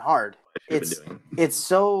media isn't hard. It's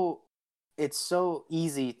so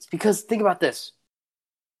easy. It's because think about this.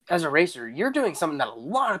 As a racer, you're doing something that a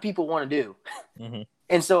lot of people want to do. Mm-hmm.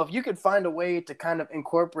 And so if you could find a way to kind of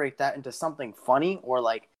incorporate that into something funny or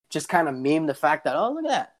like just kind of meme the fact that, oh, look at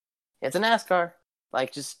that. It's a NASCAR.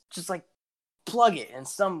 Like just like plug it in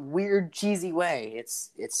some weird cheesy way.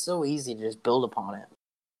 It's so easy to just build upon it.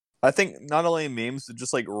 I think not only memes, but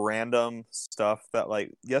just like random stuff that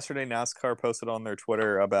like yesterday NASCAR posted on their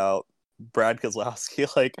Twitter about Brad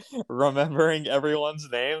Keselowski like remembering everyone's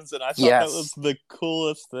names, and I thought that was the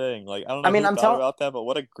coolest thing. Like I don't know who thought about that, but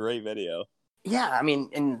what a great video. Yeah, I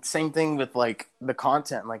mean, and same thing with like the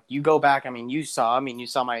content. Like you go back, you saw my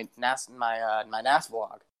NAS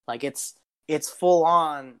vlog. Like it's full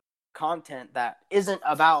on content that isn't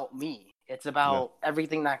about me. It's about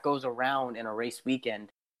everything that goes around in a race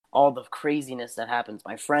weekend, all the craziness that happens,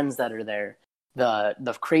 my friends that are there,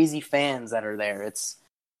 the crazy fans that are there. It's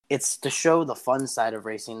to show the fun side of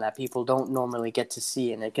racing that people don't normally get to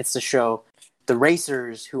see, and it gets to show the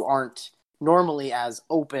racers who aren't normally as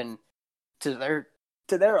open to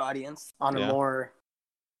their audience on a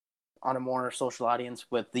more social audience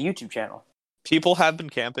with the YouTube channel. People have been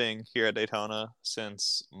camping here at Daytona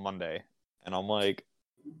since Monday, and I'm like,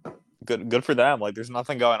 good for them. Like, there's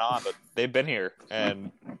nothing going on, but they've been here,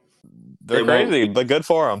 and they're crazy, but good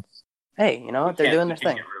for them. Hey, you know what? They're doing their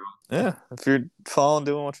thing. Yeah, if you're following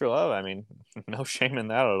doing what you love, I mean, no shame in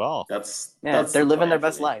that at all. That's they're living their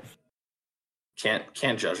best life. Can't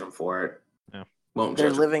judge them for it. Yeah,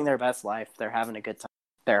 they're living their best life. They're having a good time.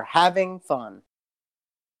 They're having fun.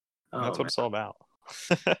 That's what it's all about.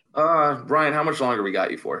 Ryan, how much longer we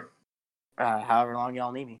got you for? However long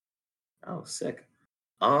y'all need me. Oh, sick.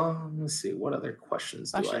 Let's see. What other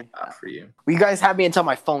questions do I have for you? Well, you guys have me until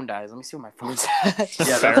my phone dies. Let me see what my phone's at.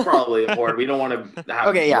 Yeah, that's probably important. We don't want to have...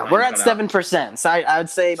 Okay, yeah. We're at 7%. So I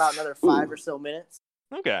would say about another 5 or so minutes.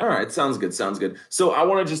 Okay. All right. Sounds good. So I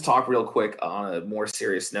want to just talk real quick on a more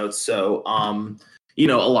serious note. So, a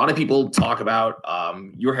lot of people talk about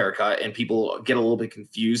your haircut, and people get a little bit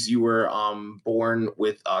confused. You were born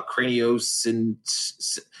with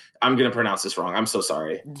I'm going to pronounce this wrong. I'm so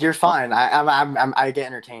sorry. You're fine. I get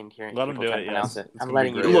entertained hearing Let people try to pronounce it. I'm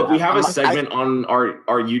letting you. Look, we have a segment on our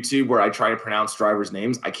YouTube where I try to pronounce drivers'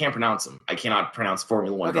 names. I can't pronounce them. I cannot pronounce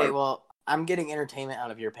Formula One. Okay, well, I'm getting entertainment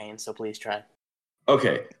out of your pain, so please try.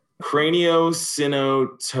 Okay.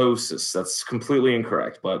 Craniosynostosis. That's completely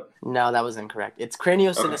incorrect, but... No, that was incorrect. It's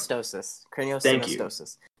craniosynostosis. Okay.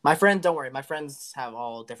 Craniosynostosis. My friend, don't worry. My friends have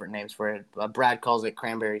all different names for it. Brad calls it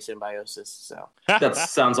cranberry symbiosis. So that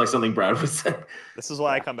sounds like something Brad would say. This is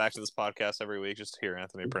why I come back to this podcast every week just to hear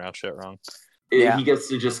Anthony pronounce shit wrong. Yeah. He gets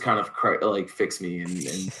to just kind of fix me and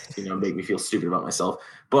make me feel stupid about myself.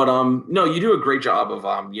 But no, you do a great job of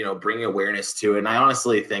bringing awareness to it. And I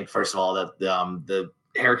honestly think, first of all, that the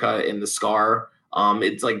haircut and the scar,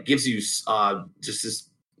 it's like gives you just this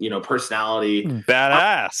personality.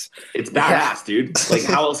 Badass. It's badass, dude. Like,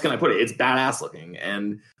 how else can I put it? It's badass looking.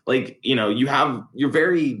 And you're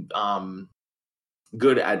very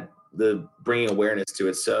good at the bringing awareness to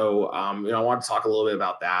it. So, I want to talk a little bit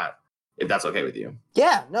about that, if that's okay with you.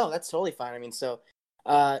 Yeah, no, that's totally fine. I mean, so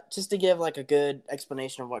just to give like a good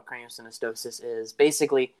explanation of what craniosynostosis is,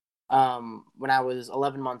 basically, when I was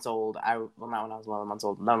 11 months old, not when I was 11 months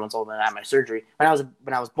old, 11 months old, and I had my surgery. When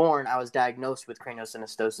I was born, I was diagnosed with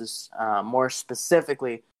craniosynostosis, more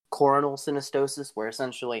specifically coronal synostosis, where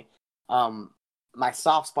essentially my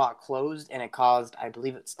soft spot closed and it caused, I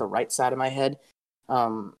believe it's the right side of my head.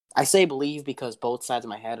 I say believe because both sides of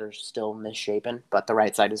my head are still misshapen, but the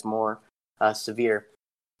right side is more severe.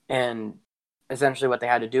 And essentially what they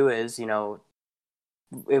had to do is,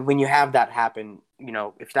 when you have that happen,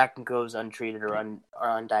 if that goes untreated or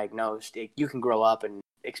undiagnosed, you can grow up and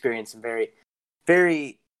experience some very,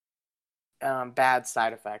 very bad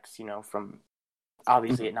side effects, from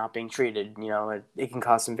obviously it not being treated. It can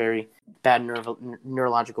cause some very bad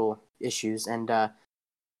neurological issues. And I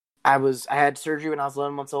had surgery when I was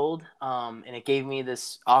 11 months old, and it gave me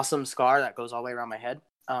this awesome scar that goes all the way around my head.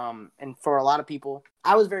 And for a lot of people,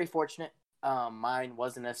 I was very fortunate. Mine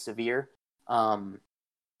wasn't as severe.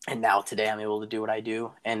 And now today I'm able to do what I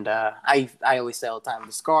do. And I always say all the time,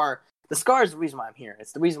 the scar is the reason why I'm here.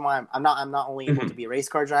 It's the reason why I'm not only able to be a race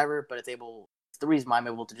car driver, but it's the reason why I'm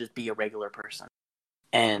able to just be a regular person.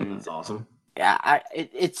 And that's awesome. Yeah,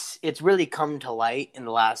 it's really come to light in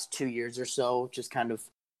the last 2 years or so, just kind of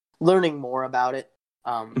learning more about it.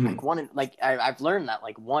 I've learned that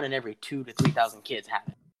like 1 in every 2,000 to 3,000 kids have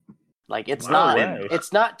it. Like it's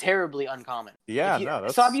not terribly uncommon. Yeah,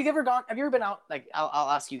 So have you ever been out? Like I'll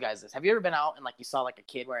ask you guys this: have you ever been out and like you saw like a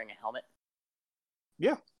kid wearing a helmet?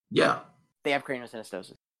 Yeah. They have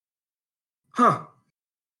craniosynostosis. Huh.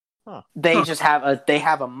 They just have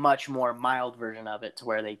a much more mild version of it to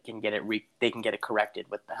where they can get it corrected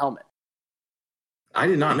with the helmet. I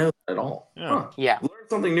did not know that at all. Yeah. Huh. Yeah. Learn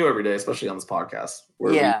something new every day, especially on this podcast.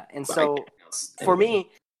 For me,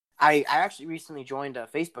 I actually recently joined a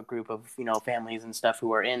Facebook group of, families and stuff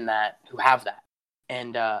who have that.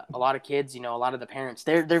 And a lot of kids, a lot of the parents,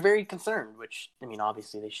 they're very concerned, which, I mean,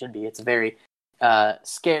 obviously they should be. It's a very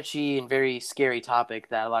sketchy and very scary topic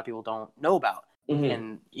that a lot of people don't know about. Mm-hmm.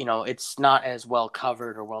 And, it's not as well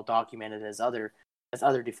covered or well documented as other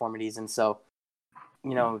deformities. And so,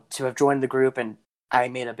 to have joined the group, and I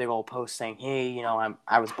made a big old post saying, hey,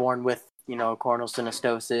 I was born with, coronal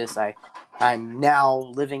synostosis. I'm now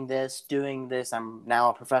living this, doing this. I'm now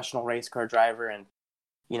a professional race car driver. And,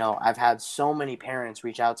 I've had so many parents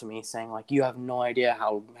reach out to me saying, like, you have no idea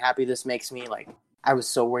how happy this makes me. Like, I was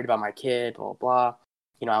so worried about my kid, blah, blah,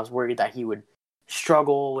 blah. I was worried that he would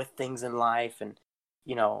struggle with things in life. And,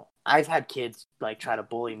 I've had kids, like, try to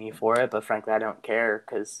bully me for it. But frankly, I don't care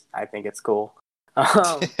because I think it's cool.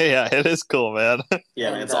 Yeah, it is cool, man.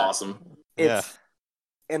 Yeah, it's awesome.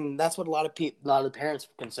 And that's what a lot of the parents'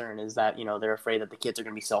 concern is, that they're afraid that the kids are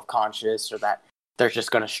going to be self-conscious, or that they're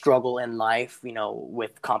just going to struggle in life,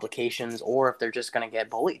 with complications, or if they're just going to get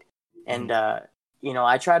bullied. And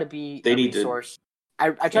I try to be a resource.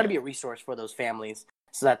 I try to be a resource for those families,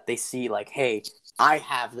 so that they see, like, hey, I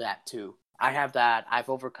have that too. I have that. I've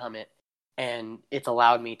overcome it, and it's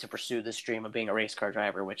allowed me to pursue this dream of being a race car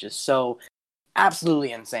driver, which is so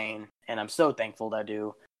absolutely insane, and I'm so thankful that I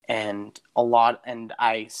do. And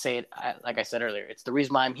I say it, like I said earlier, it's the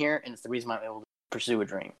reason why I'm here, and it's the reason why I'm able to pursue a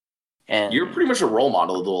dream. And you're pretty much a role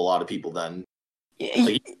model to a lot of people then.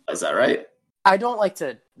 Is that right? I don't like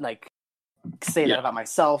to say that about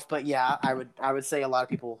myself, but yeah, I would say a lot of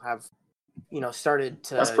people have, started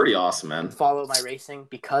to. That's pretty awesome, man. Follow my racing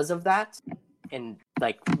because of that, and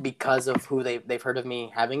because of who they've heard of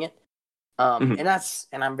me having it. And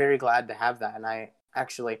I'm very glad to have that. And I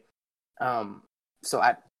actually,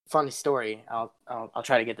 funny story. I'll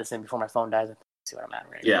try to get this in before my phone dies. Let's see what I'm at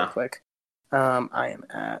real quick. I am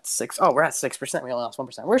at 6. Oh, we're at 6%. We only lost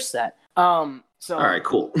 1%. We're set. So all right,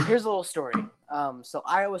 cool. Here's a little story. So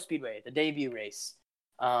Iowa Speedway, the debut race.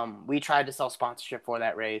 We tried to sell sponsorship for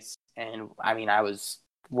that race, and I mean, I was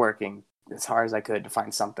working as hard as I could to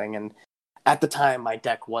find something. And at the time, my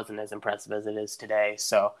deck wasn't as impressive as it is today.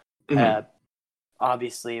 So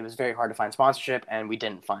obviously, it was very hard to find sponsorship, and we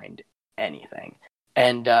didn't find anything.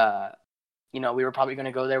 And, we were probably going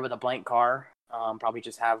to go there with a blank car, probably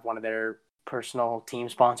just have one of their personal team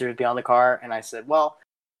sponsors be on the car. And I said, well,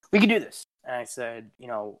 we could do this. And I said,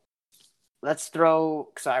 let's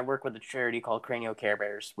because I work with a charity called Cranio Care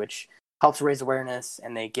Bears, which helps raise awareness,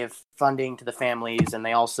 and they give funding to the families, and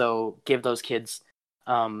they also give those kids,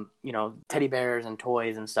 teddy bears and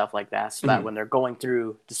toys and stuff like that, so that when they're going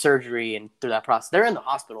through the surgery and through that process, they're in the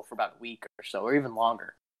hospital for about a week or so, or even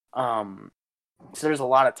longer. So there's a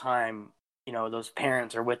lot of time those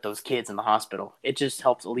parents are with those kids in the hospital. It just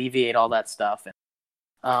helps alleviate all that stuff.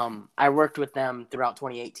 And I worked with them throughout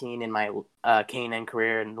 2018 in my K&N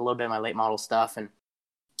career and a little bit of my late model stuff. And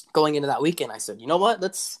going into that weekend, I said, you know what?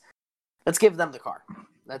 Let's give them the car.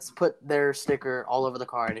 Let's put their sticker all over the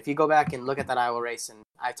car. And if you go back and look at that Iowa race, and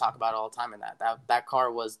I talk about it all the time in that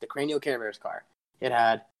car was the Cranial Care Bears car. It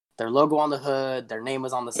had their logo on the hood, their name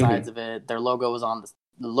was on the sides of it, their logo was on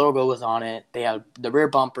the logo was on it. They had the rear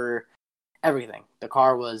bumper, everything. The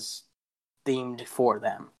car was themed for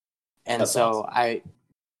them. And that's so awesome.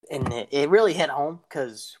 It really hit home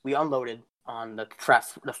because we unloaded on the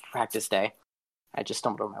practice day. I just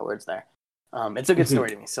stumbled over my words there. It's a good story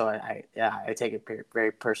to me, so I take it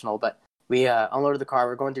very personal. But we unloaded the car.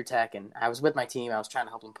 We're going through tech, and I was with my team. I was trying to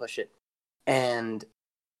help them push it, and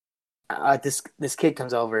this kid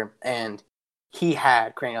comes over, and he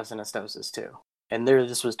had craniosynostosis too. And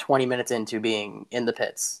this was 20 minutes into being in the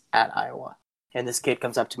pits at Iowa, and this kid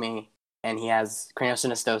comes up to me, and he has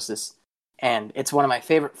craniosynostosis, and it's one of my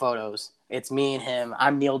favorite photos. It's me and him.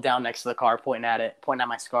 I'm kneeled down next to the car, pointing at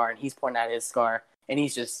my scar, and he's pointing at his scar. And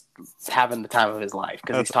he's just having the time of his life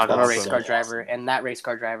because he's talking to a race car driver, and that race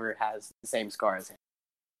car driver has the same scar as him.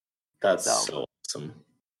 That's so awesome.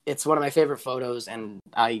 It's one of my favorite photos, and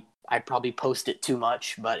I probably post it too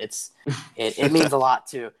much, but it means a lot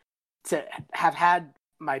to have had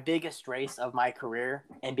my biggest race of my career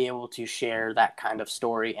and be able to share that kind of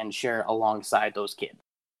story and share alongside those kids.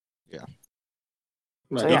 Yeah.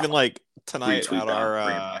 So, even like tonight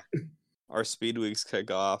at our Speed Weeks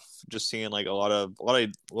kickoff, just seeing like a lot of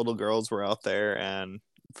little girls were out there, and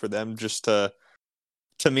for them just to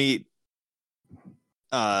meet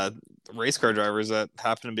race car drivers that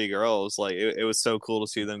happen to be girls, like it was so cool to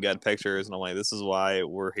see them get pictures, and I'm like, this is why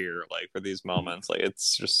we're here, like for these moments. Like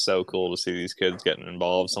it's just so cool to see these kids getting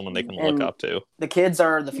involved, someone they can look up to. The kids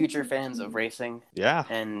are the future fans of racing. Yeah.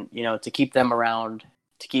 And to keep them around,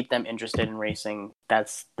 to keep them interested in racing,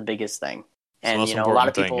 that's the biggest thing. And a lot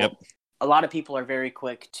of people A lot of people are very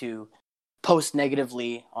quick to post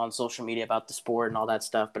negatively on social media about the sport and all that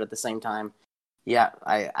stuff. But at the same time,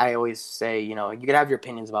 I always say, you can have your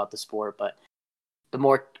opinions about the sport, but the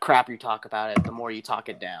more crap you talk about it, the more you talk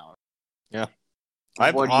it down. Yeah.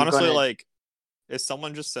 I honestly like, if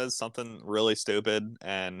someone just says something really stupid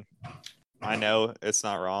and I know it's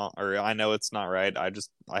not wrong, or I know it's not right, I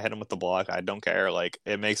hit them with the block. I don't care. Like,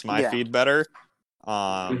 it makes my feed better.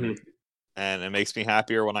 And it makes me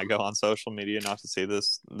happier when I go on social media not to see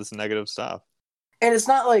this negative stuff. And it's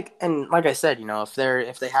not like, and like I said,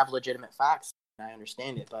 if they have legitimate facts, I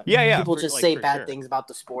understand it. But people just say bad things about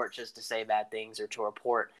the sport just to say bad things or to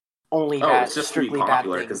report only bad, it's just strictly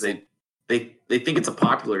popular bad things. Because they think it's a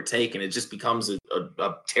popular take, and it just becomes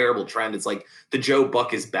a terrible trend. It's like the Joe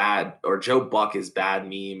Buck is bad, or Joe Buck is bad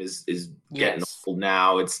meme is getting old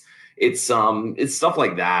now. It's stuff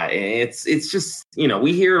like that. It's just,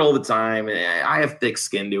 we hear it all the time. I have thick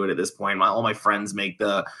skin to it at this point. All my friends make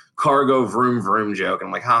the cargo vroom vroom joke, and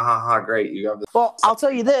I'm like, ha ha ha, great. You have this. Well, I'll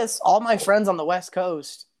tell you this: all my friends on the West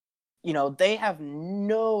Coast, they have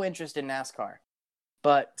no interest in NASCAR,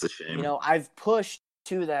 but it's a shame. I've pushed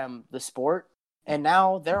to them the sport, and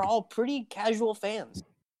now they're all pretty casual fans.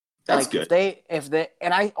 That's good. If they,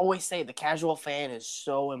 and I always say the casual fan is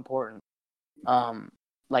so important.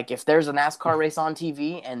 Like, if there's a NASCAR race on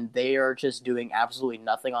TV and they are just doing absolutely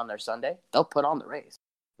nothing on their Sunday, they'll put on the race.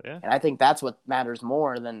 Yeah. And I think that's what matters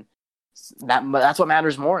more than that. That's what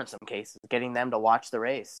matters more in some cases, getting them to watch the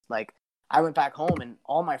race. Like, I went back home, and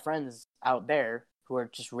all my friends out there who are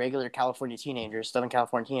just regular California teenagers, Southern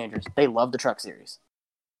California teenagers, they love the Truck Series.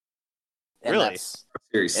 And really?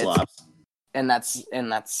 Series slaps. And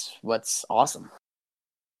that's what's awesome.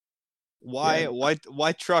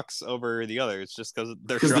 Why trucks over the others? Just because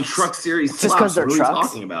they're trucks? Because the Truck Series slaps. Just because they're what trucks? Are you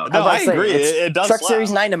talking about? No, I agree. It does Truck slap.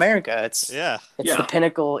 Series 9 America. It's the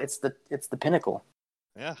pinnacle. It's the pinnacle.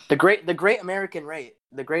 Yeah. The great American race.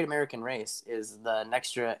 The Great American Race is the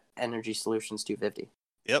Nextra Energy Solutions 250.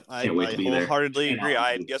 Yep, I wholeheartedly agree.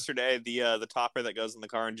 Yesterday the topper that goes in the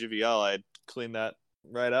car in GVL, I cleaned that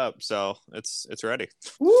right up, so it's ready.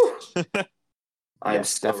 Woo! I'm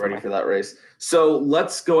still ready for that race. So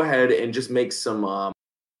let's go ahead and just make some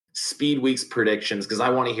Speed Weeks predictions, because I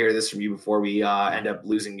want to hear this from you before we end up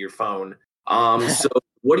losing your phone. So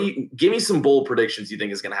give me some bold predictions you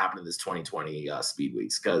think is going to happen in this 2020 Speed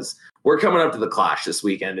Weeks, because we're coming up to the Clash this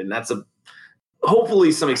weekend, and that's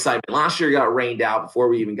hopefully some excitement. Last year got rained out before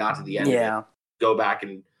we even got to the end. Yeah. Of it. Go back,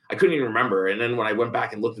 and I couldn't even remember. And then when I went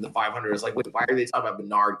back and looked at the 500, I was like, wait, why are they talking about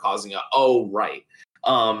Bernard causing right.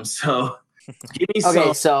 So give me some.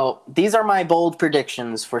 Okay, so these are my bold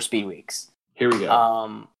predictions for Speed Weeks. Here we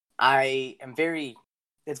go.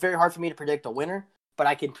 It's very hard for me to predict a winner, but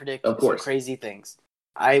I can predict Of some course. crazy things.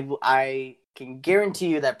 I can guarantee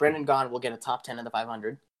you that Brendan Gaughan will get a top 10 in the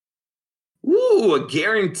 500. Ooh, a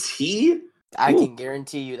guarantee? I Ooh. can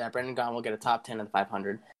guarantee you that Brendan Gaughan will get a top 10 in the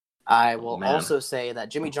 500. I will man. also say that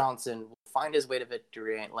Jimmy Johnson will find his way to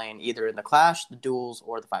victory lane either in the Clash, the Duels,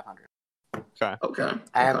 or the 500. Okay.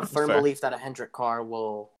 I have a firm fair. belief that a Hendrick car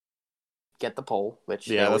will get the pole, which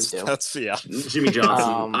they Yeah, always do. that's Jimmy Johnson.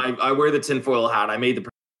 Um, I wear the tinfoil hat. I made the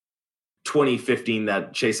 2015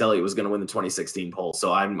 that Chase Elliott was going to win the 2016 pole,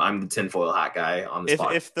 so I'm the tinfoil hat guy on the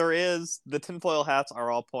spot. If there is, the tinfoil hats are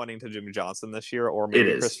all pointing to Jimmy Johnson this year, or maybe It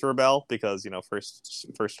is. Christopher Bell, because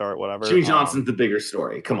first start, whatever. Jimmy Johnson's the bigger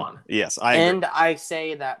story. Come on. Yes, I agree. And I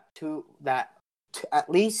say that at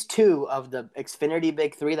least two of the Xfinity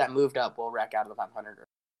Big Three that moved up will wreck out of the 500.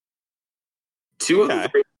 Two of Okay. the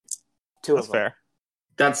three. Two That's of them.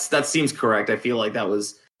 fair. That seems correct. I feel like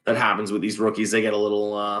that happens with these rookies. They get a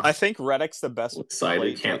little. I think Reddick's the best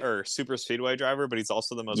Excited, can't- or super speedway driver, but he's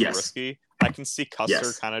also the most Yes. risky. I can see Custer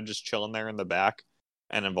Yes. kind of just chilling there in the back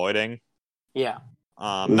and avoiding. Yeah.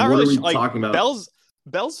 Not What really are we like talking about?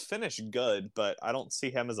 Bell's finished good, but I don't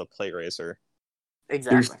see him as a plate racer.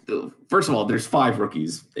 Exactly. First of all, there's 5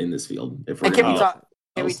 rookies in this field. If we're And can we gonna- talk?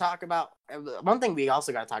 Can we talk about one thing we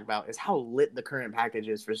also got to talk about is how lit the current package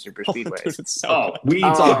is for super speedways. Dude, it's so Oh, good. we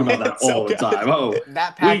Oh, talk about that it's so all the good. time. Oh,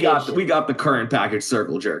 That package, we got the current package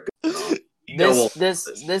circle jerk. You know all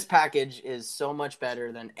this package is so much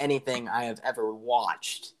better than anything I have ever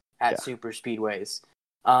watched at Yeah. super speedways.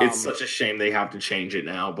 It's such a shame they have to change it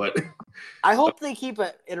now, but I hope they keep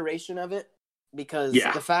an iteration of it because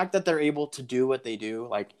Yeah. the fact that they're able to do what they do,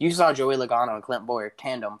 like you saw Joey Logano and Clint Bowyer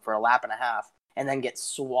tandem for a lap and a half and then get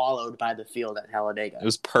swallowed by the field at Talladega. It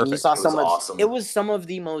was And perfect. you saw It was awesome. It was some of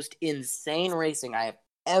the most insane racing I have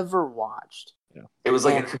ever watched. it was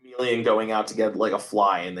like a chameleon going out to get like a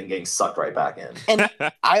fly and then getting sucked right back in.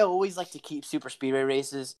 And I always like to keep super speedway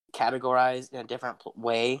races categorized in a different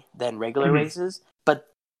way than regular Mhm. races, but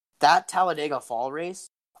that Talladega fall race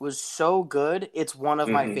was so good. It's one of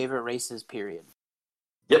my Mhm. favorite races, period.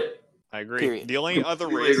 Yep. I agree. Period. The only other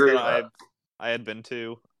Completely race agree that with I had been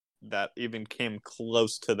to that even came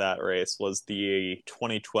close to that race was the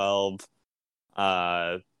 2012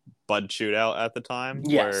 Bud Shootout at the time,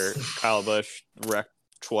 Yes. where Kyle Busch wrecked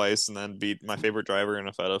twice and then beat my favorite driver in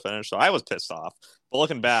a photo finish. So I was pissed off. But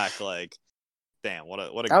looking back, like, damn, what a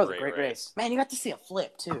That was great, a great race. Man, you got to see a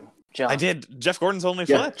flip too. John. I did. Jeff Gordon's only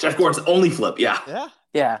Yeah. flip. Jeff Gordon's only flip. Yeah. Yeah.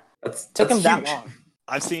 Yeah, That's took him that huge. long.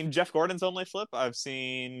 I've seen Jeff Gordon's only flip. I've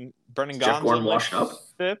seen Brendan Jeff Gaughan's Gordon only washed up?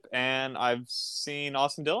 flip, and I've seen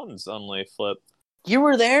Austin Dillon's only flip. You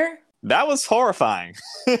were there? That was horrifying.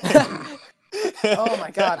 Oh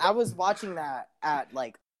my god, I was watching that at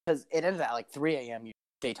because it ended at 3 a.m.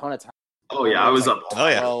 Daytona time. Oh yeah, I was up. Oh,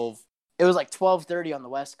 yeah. 12. It was 12:30 on the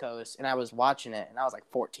West Coast, and I was watching it, and I was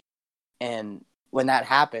 14. And when that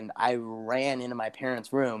happened, I ran into my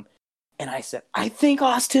parents' room, and I said, "I think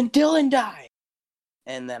Austin Dillon died,"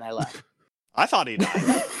 and then I left. I thought he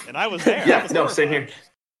died, and I was there. I Yeah, was no, horrified. same here.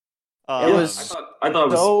 It was I thought it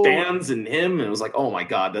was so- fans and him, and it was like, oh my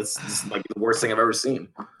god, this is like the worst thing I've ever seen.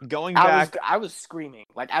 Going back. I was screaming.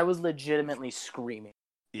 I was legitimately screaming.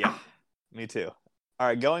 Yeah, me too. All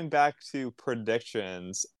right, going back to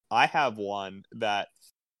predictions, I have one that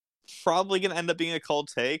probably going to end up being a cold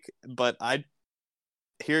take, but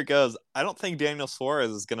here it goes. I don't think Daniel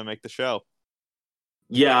Suarez is going to make the show.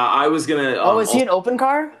 Yeah, I was gonna. Oh, is he an open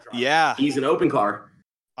car? Yeah, He's an open car.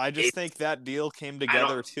 I just think that deal came I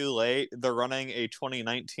together don't- too late. They're running a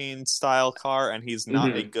 2019 style car, and he's not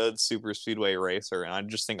a Mhm. good super speedway racer. And I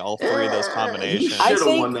just think all three of those He combinations. I should have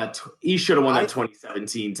think- won that. He should have won I- that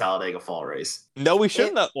 2017 Talladega Fall race. No, we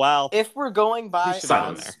shouldn't have. Well, If we're going by He should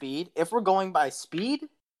have been there. speed,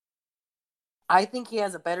 I think he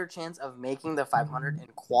has a better chance of making the 500 in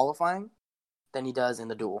qualifying than he does in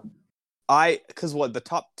the duel. because what, the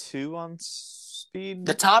top two on speed?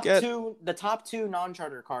 The top get- two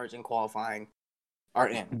non-charter cars in qualifying are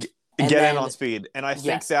in. Get And in then- on speed, and I think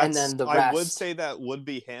yes, that's. and then the I would rest. say that would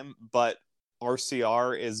be him, but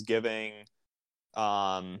RCR is giving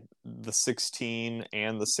the 16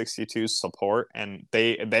 and the 62 support, and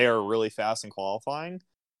they are really fast in qualifying.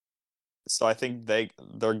 So I think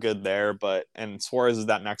they're good there, and Suarez is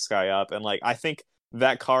that next guy up, and I think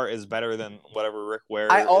that car is better than whatever Rick Ware.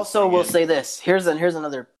 I is also will bringing. say this. Here's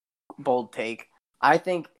another bold take. I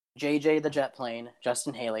think JJ the Jet Plane,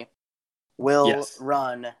 Justin Haley, will Yes.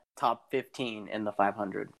 run top 15 in the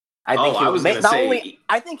 500. I Oh, think I he'll was make gonna not say- only.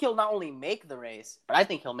 I think he'll not only make the race, but I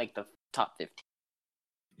think he'll make the top 15.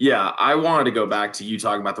 Yeah, I wanted to go back to you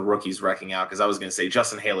talking about the rookies wrecking out because I was going to say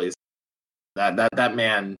Justin Haley's that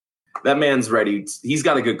man's ready. He's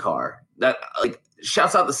got a good car. That like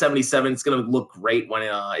shouts out the 77. It's going to look great when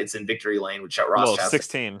it's in victory lane with Ross Chastain.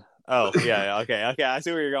 16. Oh yeah, okay. I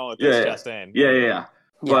see where you're going with this, Chastain. Yeah.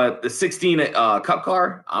 But the 16 Cup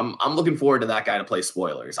car, I'm looking forward to that guy to play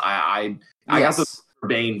spoilers. I got some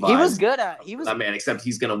Bane vibes. He was good at that man, except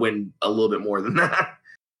he's gonna win a little bit more than that.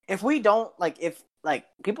 If we don't if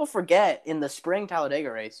people forget in the spring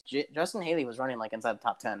Talladega race, Justin Haley was running like inside the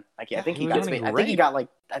top 10. Like I think he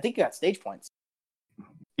got stage points.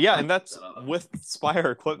 Yeah, and that's with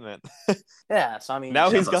Spire equipment. Yeah, so I mean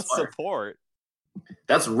now he's got support.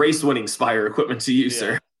 That's race winning Spire equipment to you,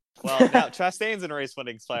 sir. Well, now Chastain's in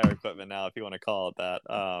race-winning Spire equipment now, if you want to call it that.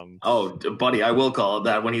 Oh, buddy, I will call it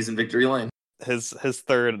that when he's in victory lane. His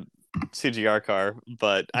third CGR car,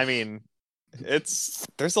 but I mean,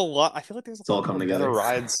 there's a lot. I feel like there's a lot of better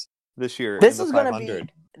rides this year. This in the is going to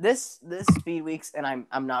be this Speed Weeks, and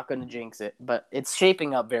I'm not going to jinx it, but it's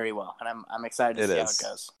shaping up very well, and I'm excited to see how it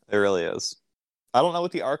goes. It really is. I don't know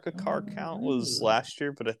what the ARCA car count was last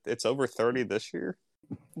year, but it's over 30 this year.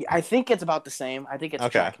 I think it's about the same. I think it's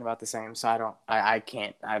tracking about the same. So I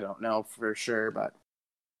don't know for sure, but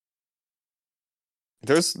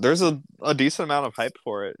there's a decent amount of hype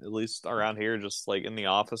for it, at least around here, just like in the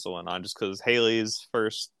office and whatnot, just because Haley's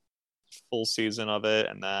first full season of it,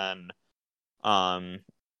 and then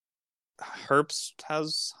Herbst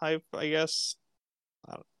has hype, I guess.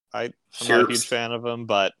 I'm not a huge fan of him,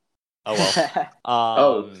 but oh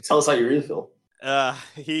well. Tell us how you really feel.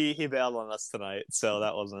 He bailed on us tonight, so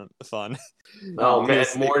that wasn't fun. Oh man,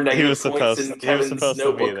 more negative. He was supposed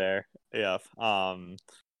to be there. Yeah.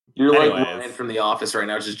 You're like Ryan from The Office right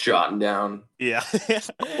now, just jotting down. Yeah.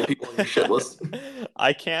 People on your shit list.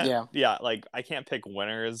 I can't. Yeah, like I can't pick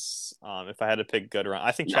winners. If I had to pick good run,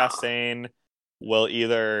 I think Chastain will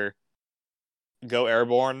either go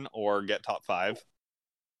airborne or get top 5.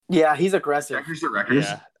 Yeah, he's aggressive. Records.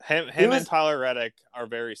 Yeah, him and Tyler Reddick are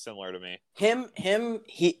very similar to me. He in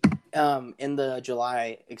the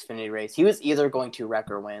July Xfinity race, he was either going to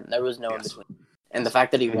wreck or win. There was no in between. And the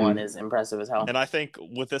fact that he won is impressive as hell. And I think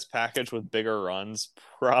with this package with bigger runs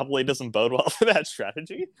probably doesn't bode well for that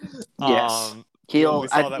strategy. Yes. We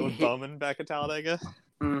saw that with Bowman back at Talladega.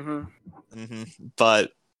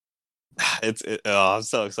 But I'm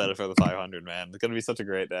so excited for the 500, man. It's going to be such a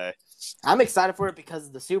great day. I'm excited for it because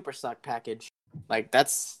of the Super Suck package. Like,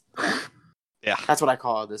 that's what I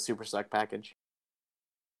call it, the Super Suck package.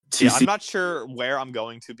 Yeah, I'm not sure where I'm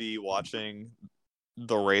going to be watching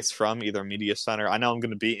the race from, either media center. I know I'm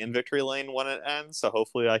going to be in victory lane when it ends, so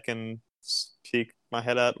hopefully I can peek my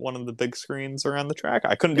head at one of the big screens around the track.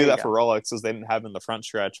 I couldn't do that for Rolex because they didn't have them in the front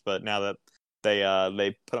stretch, but now that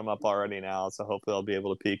they put them up already now, so hopefully I'll be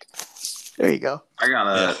able to peek. There you go. I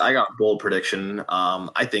got a bold prediction.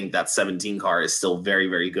 I think that 17 car is still very,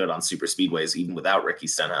 very good on super speedways, even without Ricky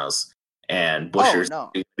Stenhouse. And Buescher's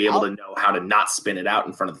be able to know how to not spin it out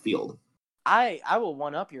in front of the field. I will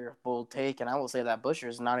one up your bold take, and I will say that Buescher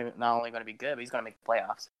is not only going to be good, but he's going to make the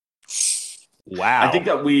playoffs. Wow! I think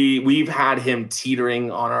that we've had him teetering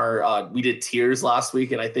on our. We did tiers last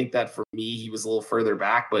week, and I think that for me he was a little further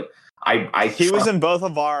back, but he was in both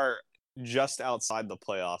of our just outside the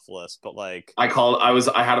playoff list, but like I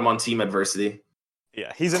had him on Team Adversity.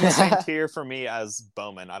 Yeah, he's in the same tier for me as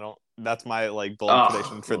Bowman. That's my bold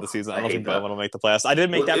prediction for the season. I don't think Bowman will make the playoffs. I did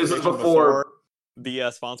make that prediction before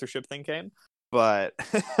the sponsorship thing came, but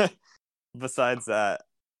besides that,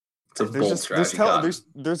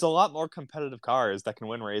 there's a lot more competitive cars that can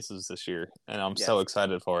win races this year, and I'm so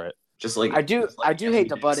excited for it. I do hate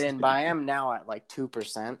to butt in, but I am now at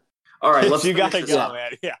 2%. All right, let's you gotta go,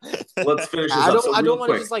 man. Yeah, let's finish this up. I don't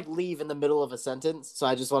want to just leave in the middle of a sentence, so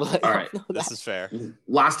I just want to let you know that. This is fair.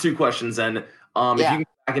 Last 2 questions, then. If you can go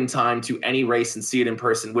back in time to any race and see it in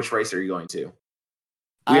person, which race are you going to?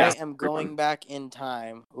 I am going back in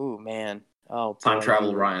time. Ooh, man. Oh, time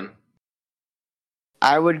travel, Ryan.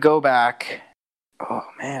 I would go back. Oh,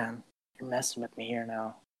 man. You're messing with me here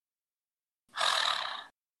now.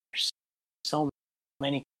 There's so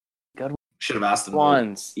many good should have asked them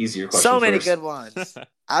ones. Easier questions. So many good ones.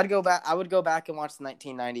 I would go back and watch the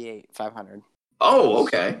 1998 500. Oh,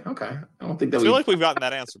 okay. I don't think that I feel like we've gotten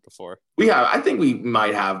that answer before. We have. I think we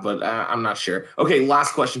might have, but I'm not sure. Okay,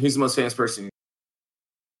 last question. Who's the most famous person?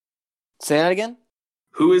 Say that again?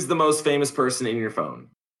 Who is the most famous person in your phone?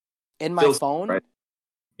 In my phone? Right?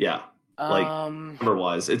 Yeah.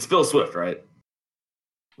 Number-wise. It's Phil Swift, right?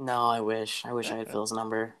 No, I wish. I had Phil's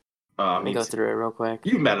number. Let me go through it real quick.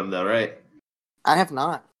 You met him, though, right? I have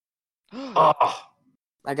not. Oh.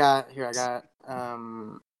 I got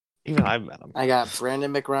Even I've met him. I got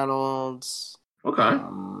Brandon McReynolds. Okay.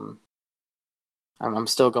 I'm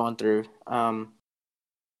still going through. I'm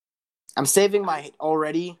saving my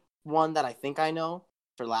already one that I think I know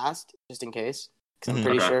for last, just in case, because I'm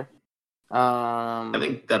pretty sure. I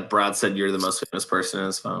think that Brad said you're the most famous person in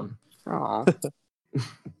his phone. Oh.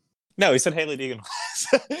 No, he said Haley Deegan.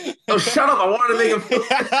 Oh, shut up! I wanted to make him.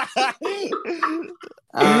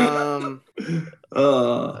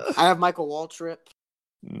 I have Michael Waltrip.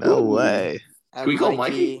 No way. Can we call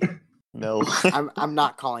Mikey? No. I'm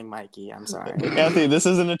not calling Mikey. I'm sorry. Anthony, this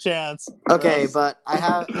isn't a chance. Okay, but I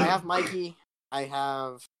have Mikey. I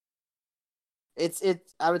have.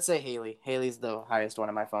 I would say Haley. Haley's the highest one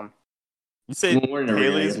on my phone. You say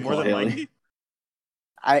Haley's more than Mikey?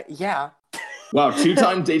 Yeah. Wow,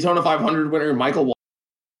 2-time Daytona 500 winner Michael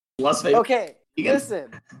Las Vegas. Okay, listen.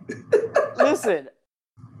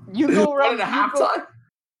 You go around 1.5 time.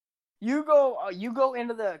 You go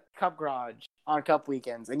into the Cup garage on Cup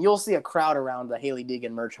weekends, and you'll see a crowd around the Haley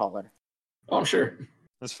Deegan merch hauler. Oh, I'm sure.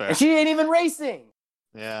 That's fair. And she ain't even racing.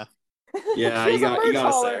 Yeah. Yeah, She's you a merch got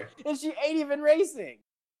to hauler, say. and she ain't even racing.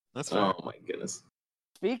 That's fair. Oh my goodness.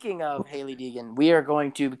 Speaking of Haley Deegan, we are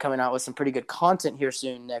going to be coming out with some pretty good content here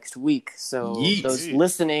soon next week. So those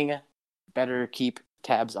listening better keep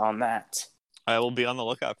tabs on that. I will be on the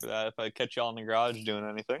lookout for that if I catch y'all in the garage doing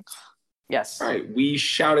anything. Yes. All right, we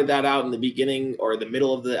shouted that out in the beginning or the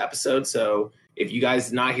middle of the episode. So if you guys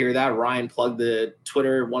did not hear that, Ryan, plug the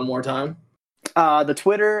Twitter one more time. The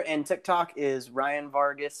Twitter and TikTok is Ryan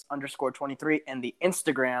Vargas _23, and the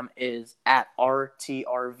Instagram is at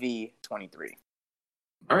RTRV23.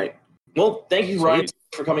 All right. Well, thank you, Ryan,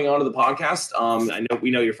 for coming on to the podcast.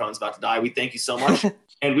 We know your phone's about to die. We thank you so much,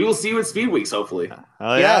 and we will see you at Speed Weeks, hopefully.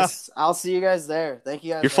 Oh, yeah. Yes, I'll see you guys there. Thank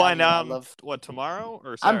you guys. You're flying down. What, tomorrow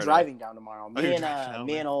or Saturday? I'm driving down tomorrow. Me and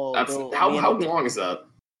old. How long is that?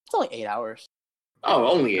 It's only 8 hours. Oh,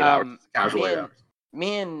 only 8 hours. Casual 8 hours.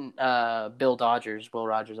 Me and Will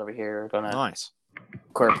Rogers over here are gonna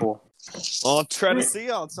carpool. Well, I'll try to see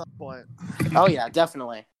y'all at some point. Oh yeah,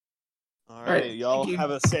 definitely. All right, y'all have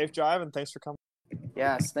a safe drive, and thanks for coming.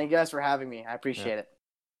 Yes, thank you guys for having me. I appreciate it.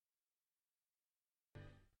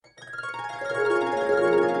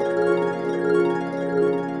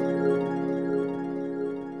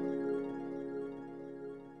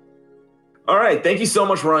 All right, thank you so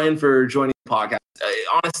much, Ryan, for joining the podcast.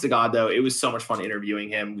 Honest to God, though, it was so much fun interviewing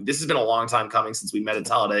him. This has been a long time coming since we met at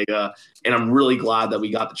Talladega, and I'm really glad that we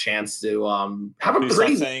got the chance to have a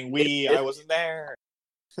great. Saying I wasn't there.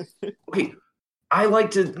 Okay, I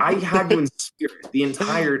had you in spirit the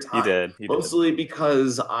entire time. You did. Mostly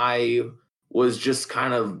because I was just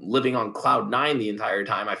kind of living on cloud 9 the entire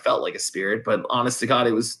time. I felt like a spirit, but honest to God,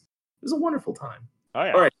 it was a wonderful time. Oh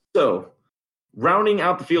yeah. All right, so rounding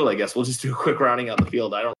out the field, I guess we'll just do a quick rounding out the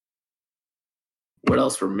field. I don't. What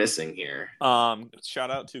else we're missing here?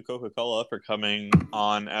 Shout out to Coca-Cola for coming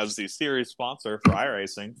on as the series sponsor for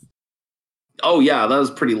iRacing. Oh yeah, that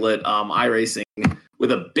was pretty lit. iRacing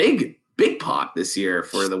with a big pot this year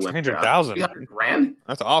for the winner. $300,000. $300,000.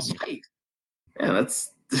 That's awesome. Nice. Yeah,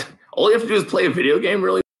 that's all you have to do is play a video game,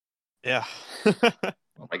 really. Yeah. Oh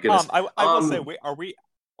my goodness. I will say, are we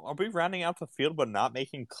rounding out the field but not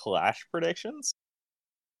making Clash predictions?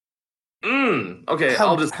 Okay,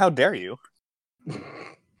 how dare you?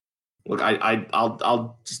 Look,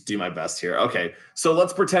 I'll just do my best here. Okay, so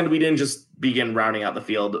let's pretend we didn't just begin rounding out the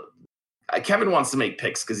field. Kevin wants to make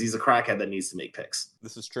picks because he's a crackhead that needs to make picks.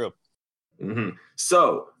 This is true. Mm-hmm.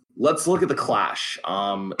 So let's look at the Clash.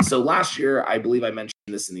 So last year, I believe I mentioned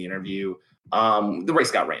this in the interview. The race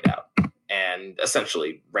got rained out, and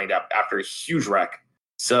essentially rained out after a huge wreck.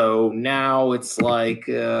 So now it's like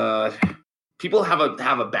people have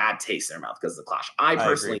a bad taste in their mouth because of the Clash. I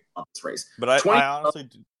personally love this race, but I honestly,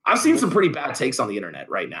 I've seen some pretty bad takes on the internet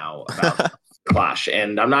right now about Clash,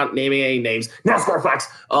 and I'm not naming any names. NASCAR Facts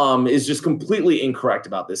is just completely incorrect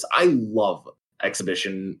about this. I love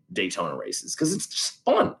exhibition Daytona races because it's just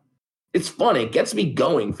fun. It's fun. It gets me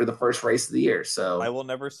going for the first race of the year. So I will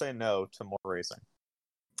never say no to more racing.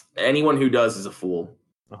 Anyone who does is a fool.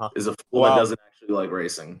 Is a fool that doesn't actually like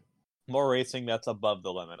racing. More racing, that's above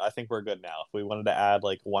the limit. I think we're good now. If we wanted to add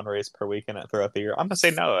like one race per weekend throughout the year, I'm gonna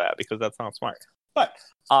say no to that because that's not smart. But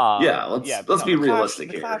let's be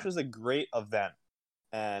realistic here. The Clash is a great event,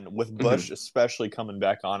 and with Busch especially coming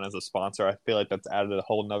back on as a sponsor, I feel like that's added a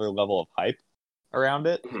whole nother level of hype around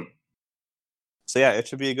it. So yeah, it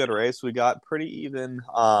should be a good race. We got pretty even.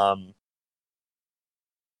 How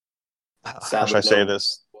should I say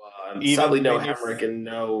this? Sadly, no Hemrick and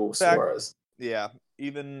no Suarez. Yeah,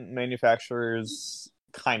 even manufacturers,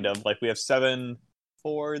 kind of. Like, we have 7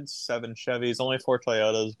 Fords, 7 Chevys, only 4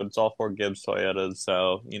 Toyotas, but it's all 4 Gibbs Toyotas.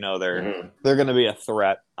 So they're going to be a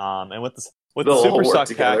threat. And with the Super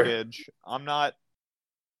Suck package, I'm not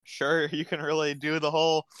sure you can really do the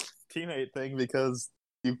whole teammate thing because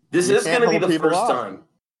this is going to be the first time.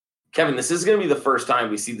 Kevin, this is going to be the first time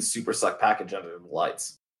we see the Super Suck package under the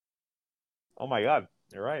lights. Oh my God,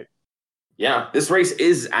 you're right. Yeah, this race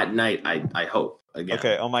is at night, I hope. Again.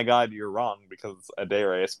 Okay, oh my God, you're wrong because it's a day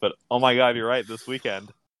race, but oh my God, you're right, this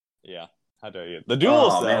weekend. Yeah, how dare you. The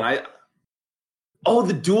duels, though. Man,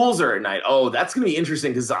 the duels are at night. Oh, that's going to be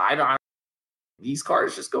interesting because these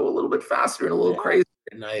cars just go a little bit faster and a little crazier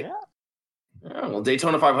at night. Yeah, well,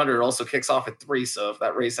 Daytona 500 also kicks off at 3, so if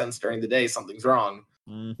that race ends during the day, something's wrong.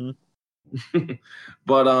 Mm-hmm.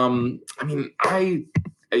 But, I mean,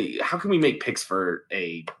 how can we make picks for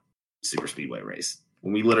a super speedway race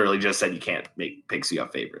when we literally just said you can't make picks, you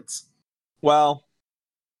have favorites? Well,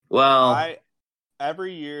 I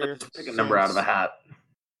every year pick a number out of a hat.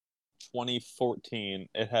 2014,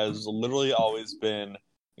 it has literally always been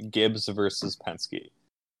Gibbs versus Penske.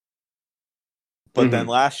 But then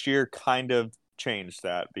last year kind of changed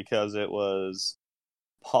that because it was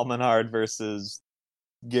Paul Menard versus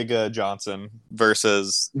Giga Johnson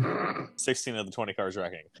versus 16 of the 20 cars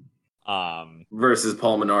wrecking. Versus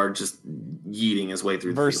Paul Menard just yeeting his way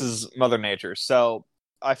through versus Mother Nature. So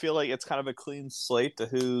I feel like it's kind of a clean slate to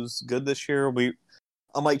who's good this year.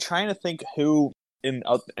 I'm like trying to think who in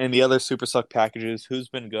the other Super Suck packages who's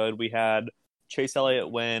been good. We had Chase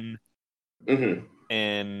Elliott win in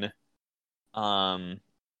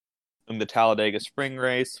the Talladega Spring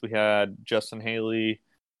Race. We had Justin Haley,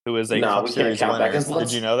 who is a Cup Series winner.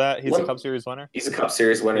 Did you know that he's a Cup Series winner? He's a Cup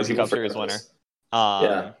Series winner. He's a Cup Series winner.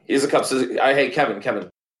 Yeah, he's a Cup Series. Kevin.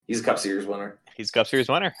 He's a Cup Series winner. He's a Cup Series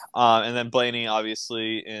winner. And then Blaney,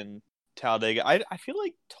 obviously, in Talladega. I feel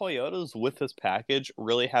like Toyotas with this package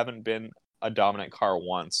really haven't been a dominant car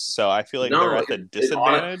once. So I feel like they're at the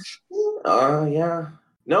disadvantage. Yeah.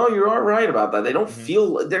 No, you're all right about that. They don't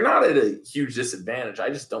feel... They're not at a huge disadvantage. I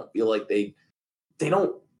just don't feel like they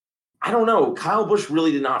don't... I don't know. Kyle Busch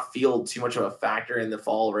really did not feel too much of a factor in the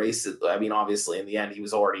fall race. I mean, obviously, in the end, he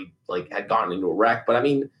was already had gotten into a wreck. But I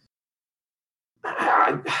mean,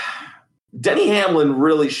 Denny Hamlin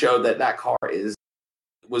really showed that car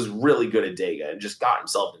was really good at Dega and just got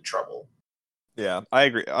himself in trouble. Yeah, I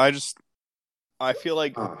agree. I feel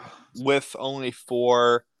like with only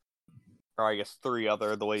 4, or I guess 3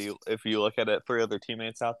 other, if you look at it, 3 other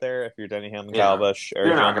teammates out there, if you're Denny Hamlin, Kyle Busch,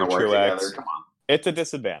 Eric Jones, or Truex, it's a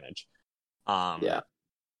disadvantage.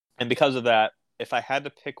 And because of that, if I had to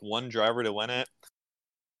pick one driver to win it,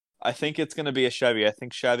 I think it's going to be a Chevy. I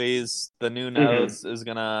think Chevy's the new nose is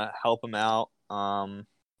going to help him out.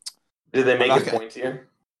 Did they make it pointier?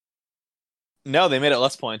 No, they made it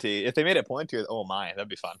less pointy. If they made it pointier, oh my, that'd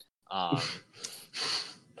be fun. I'm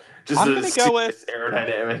going to go with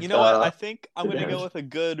aerodynamic. You know what? I think I'm going to go with a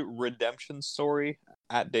good redemption story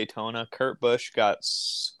at Daytona. Kurt Busch got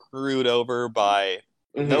screwed over by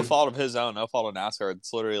no fault of his own, no fault of NASCAR.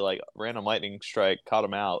 It's literally like random lightning strike caught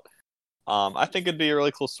him out. I think it'd be a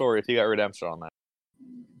really cool story if he got redemption on that.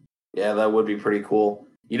 Yeah, that would be pretty cool.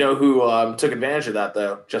 You know who took advantage of that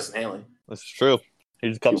though? Justin Haley. That's true.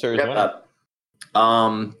 He's a Cup Series winner.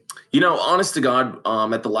 Honest to God,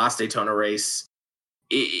 at the last Daytona race,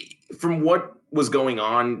 from what was going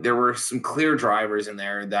on, there were some clear drivers in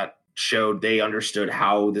there that showed they understood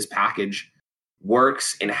how this package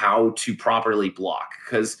works and how to properly block.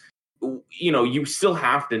 Because, you still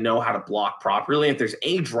have to know how to block properly. If there's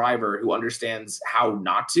a driver who understands how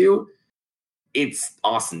not to, it's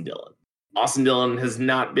Austin Dillon. Austin Dillon has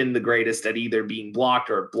not been the greatest at either being blocked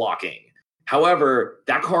or blocking. However,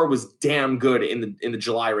 that car was damn good in the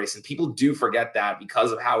July race, and people do forget that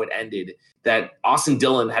because of how it ended, that Austin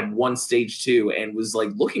Dillon had won stage 2 and was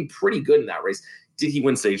looking pretty good in that race. Did he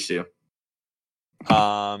win stage 2?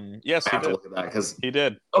 Yes, he did. Look at that because he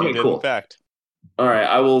did. Okay, he did, cool. In fact, all right,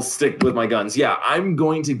 I will stick with my guns. Yeah, I'm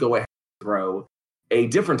going to go ahead and throw a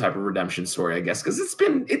different type of redemption story, I guess, because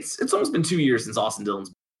it's almost been 2 years since Austin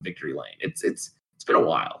Dillon's victory lane. It's been a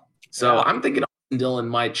while, so yeah. I'm thinking Austin Dillon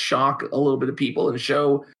might shock a little bit of people and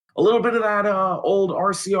show a little bit of that old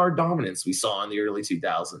RCR dominance we saw in the early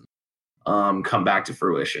 2000s come back to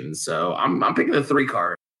fruition. So I'm picking the 3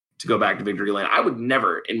 car to go back to victory lane. I would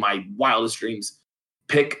never, in my wildest dreams,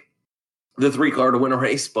 pick the 3 car to win a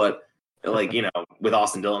race, but with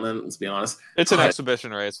Austin Dillon, let's be honest, it's an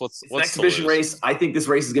exhibition race. What's an exhibition race? I think this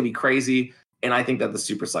race is going to be crazy, and I think that the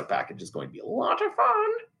Super Suck package is going to be a lot of fun.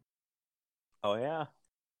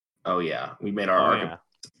 Oh yeah, we made our argument.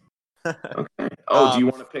 Yeah. Okay. Do you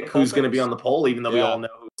want to pick who's going to be on the pole, even though we all know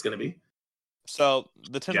who it's going to be? So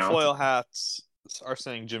the tinfoil hats are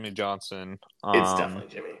saying Jimmy Johnson. It's definitely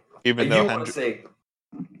Jimmy. Even though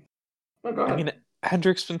go ahead. I mean,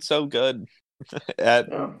 Hendrick's been so good at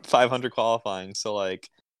 500 qualifying. So, like,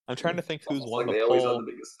 I'm trying to think who's won the they pole. Always have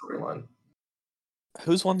the biggest storyline.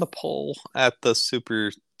 Who's won the pole at the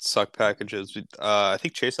Super Suck packages? I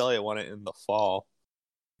think Chase Elliott won it in the fall.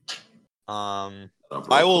 I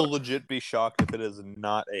will legit be shocked if it is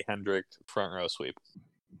not a Hendrick front row sweep.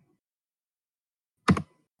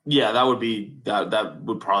 Yeah, that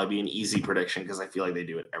would probably be an easy prediction because I feel like they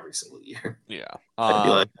do it every single year. Yeah, I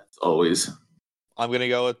feel like that's always. I'm gonna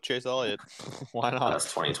go with Chase Elliott. Why not? That's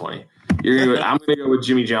 2020. I'm gonna go with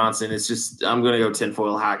Jimmy Johnson. It's just I'm gonna go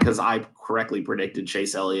tinfoil hat because I correctly predicted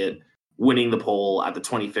Chase Elliott winning the pole at the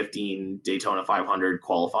 2015 Daytona 500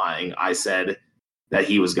 qualifying. I said that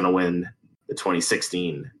he was gonna win the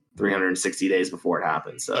 2016 360 days before it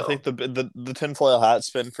happened. So I think the tinfoil hat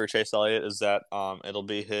spin for Chase Elliott is that it'll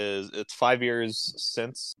be it's 5 years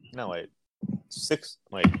since. No, wait. 6.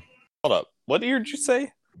 Wait. Hold up. What year did you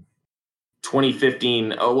say?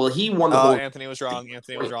 2015. Oh, well, he won the whole... Anthony was wrong. What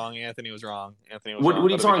are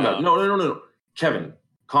you talking about? No. Kevin,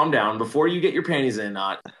 calm down. Before you get your panties in a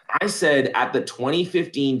knot, I said at the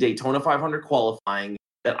 2015 Daytona 500 qualifying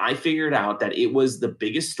that I figured out that it was the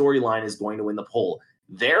biggest storyline is going to win the pole.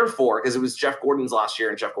 Therefore, because it was Jeff Gordon's last year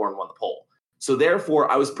and Jeff Gordon won the pole. So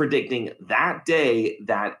therefore, I was predicting that day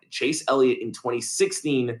that Chase Elliott in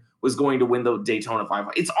 2016 was going to win the Daytona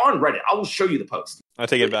 500. It's on Reddit. I will show you the post. I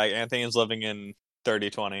take it back. Anthony's living in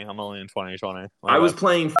 3020. I'm only in 2020. I was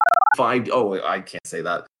playing 5. Oh, I can't say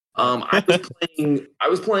that. I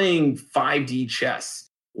was playing 5D chess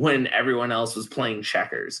when everyone else was playing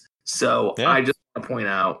checkers. So yeah. I just want to point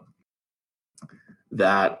out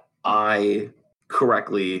that I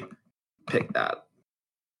correctly picked that.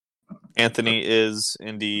 Anthony is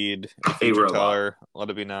indeed a robot. Let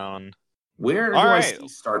it be known. Where do I see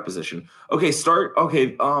start position? Okay, start. Okay,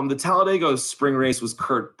 the Talladega spring race was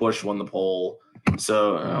Kurt Busch won the pole.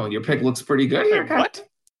 So your pick looks pretty good here. What?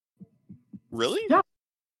 Really? Yeah.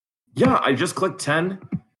 Yeah, I just clicked 10,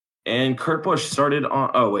 and Kurt Busch started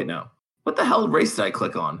on. Oh wait, no. What the hell race did I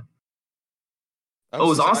click on? It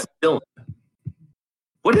was Austin Dillon.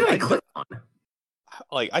 What did I click on?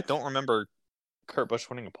 Like, I don't remember Kurt Busch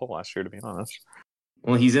winning a pole last year, to be honest.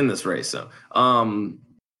 Well, he's in this race, so.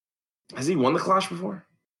 Has he won the Clash before?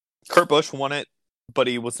 Kurt Busch won it, but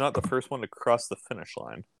he was not the first one to cross the finish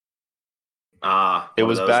line. It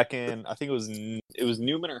was back in, I think it was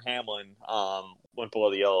Newman or Hamlin went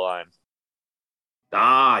below the yellow line.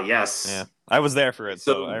 Yes. Yeah, I was there for it,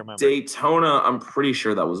 so I remember. Daytona, I'm pretty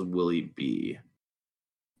sure that was Willie B.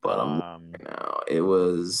 But no, it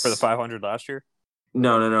was for the 500 last year.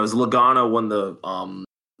 No. It was Logano won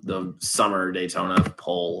the summer Daytona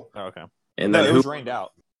pole. Oh, okay. And then it was rained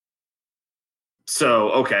out. So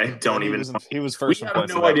okay, he was first. We have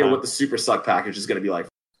no idea what the Super Suck package is going to be like.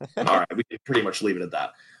 All right, we can pretty much leave it at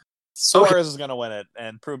that. Suarez is going to win it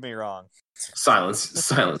and prove me wrong. Silence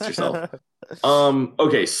yourself.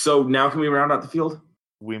 Okay, so now can we round out the field?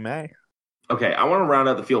 We may. Okay, I want to round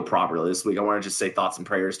out the field properly this week. I want to just say thoughts and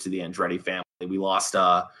prayers to the Andretti family. We lost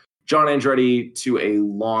John Andretti to a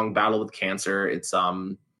long battle with cancer. It's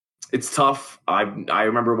tough. I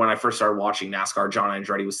remember when I first started watching NASCAR, John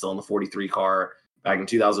Andretti was still in the 43 car back in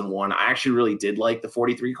 2001. I actually really did like the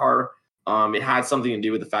 43 car. It had something to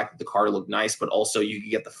do with the fact that the car looked nice, but also you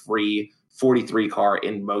could get the free 43 car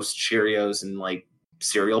in most Cheerios and like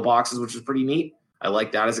cereal boxes, which is pretty neat. I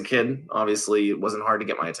liked that as a kid. Obviously, it wasn't hard to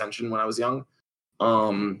get my attention when I was young.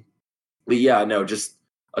 But yeah, no, just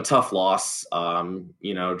a tough loss.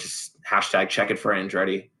 Just hashtag check it for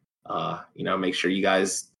Andretti. Make sure you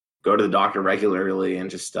guys go to the doctor regularly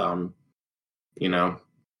and just, I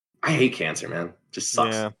hate cancer, man. Just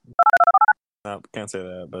sucks. Yeah. No, can't say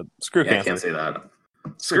that, but screw cancer. I can't say that.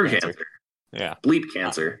 Screw cancer. Yeah. Bleep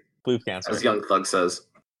cancer. Bleep cancer. As Young Thug says.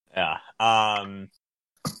 Yeah.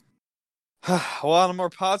 Well, on a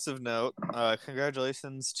more positive note,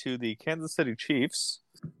 congratulations to the Kansas City Chiefs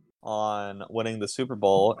on winning the Super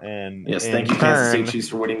Bowl. And yes, thank you, Kansas City Chiefs,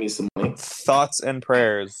 for winning me some money. Thoughts and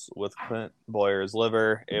prayers with Clint Boyer's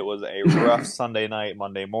liver. It was a rough Sunday night,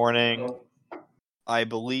 Monday morning. I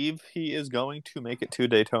believe he is going to make it to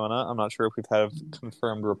Daytona. I'm not sure if we've had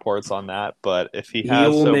confirmed reports on that, but if he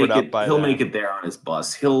has sobered up by then, he'll make it there on his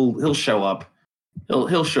bus. He'll show up.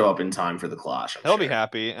 He'll show up in time for the Clash. He'll be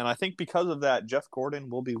happy, and I think because of that, Jeff Gordon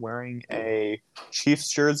will be wearing a Chiefs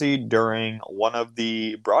jersey during one of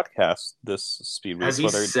the broadcasts this speed week. Has he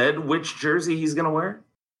said which jersey he's going to wear?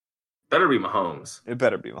 Better be Mahomes. It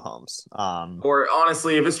better be Mahomes. Or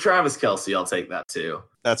honestly, if it's Travis Kelce, I'll take that too.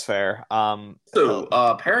 That's fair. So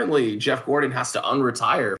apparently, Jeff Gordon has to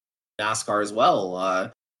unretire NASCAR as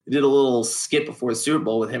well. He did a little skit before the Super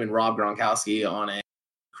Bowl with him and Rob Gronkowski on a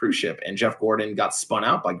cruise ship, and Jeff Gordon got spun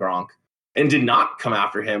out by Gronk and did not come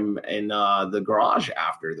after him in the garage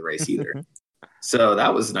after the race either. So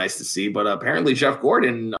that was nice to see. But apparently, Jeff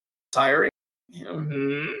Gordon retiring.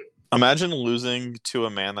 Mm-hmm. Imagine losing to a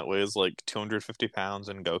man that weighs like 250 pounds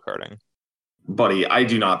in go-karting. Buddy, I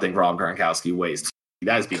do not think Rob Gronkowski weighs.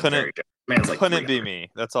 That is being very generous. Man's like couldn't be me.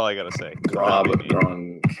 That's all I gotta say. Rob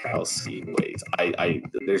Gronkowski weighs. I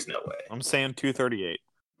there's no way. I'm saying 238.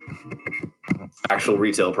 Actual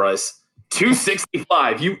retail price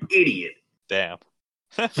 $265. You idiot. Damn.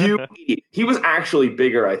 You idiot. He was actually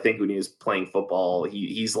bigger, I think, when he was playing football.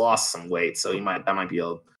 He's lost some weight, so that might be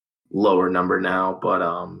a lower number now. But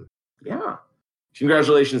yeah.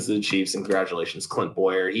 Congratulations to the Chiefs and congratulations Clint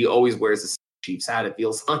Boyer. He always wears the Chiefs hat, it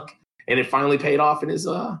feels like, and it finally paid off in his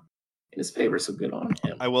favor. So good on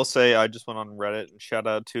him. I will say I just went on Reddit and shout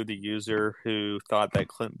out to the user who thought that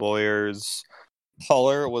Clint Boyer's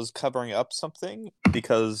collar was covering up something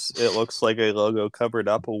because it looks like a logo covered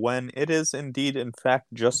up when it is indeed, in fact,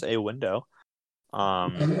 just a window.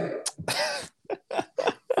 So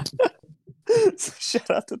shout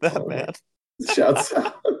out to that man. Shouts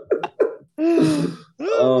out.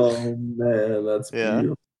 Oh man, that's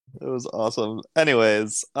beautiful. It was awesome.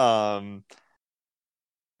 Anyways, what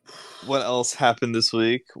else happened this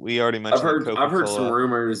week? We already mentioned. I've heard some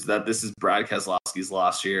rumors that this is Brad Keselowski's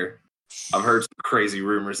last year. I've heard some crazy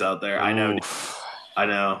rumors out there. I know.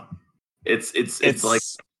 It's like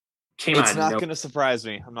came out. It's not going to surprise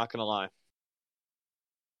me. I'm not going to lie.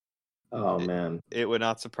 Oh man, it would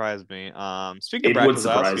not surprise me. Speaking of Brad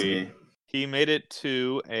Keselowski, he made it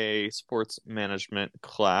to a sports management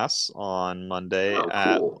class on Monday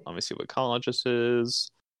at. Let me see what college this is.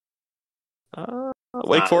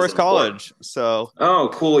 Wake Forest College. So. Oh,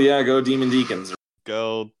 cool! Yeah, go Demon Deacons.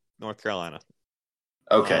 Go North Carolina.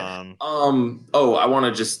 Okay. I want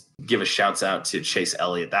to just give a shout out to Chase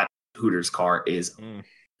Elliott. That Hooters car is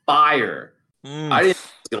fire. I didn't think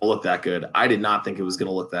it was going to look that good. I did not think it was going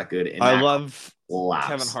to look that good. I love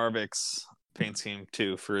Kevin Harvick's paint scheme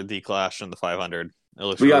too for the Clash and the 500. It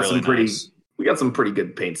looks nice. We got some pretty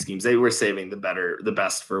good paint schemes. They were saving the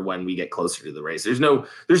best for when we get closer to the race. There's no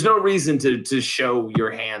reason to show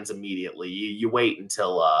your hands immediately. You wait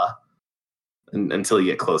until you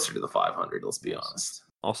get closer to the 500. Let's be honest.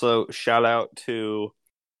 Also, shout out to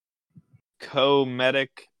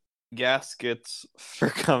Co-Medic Gaskets for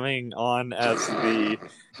coming on as the.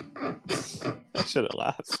 I should have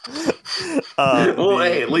laughed.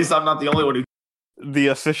 Hey, at least I'm not the only one who. The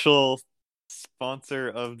official sponsor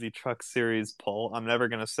of the Truck Series poll. I'm never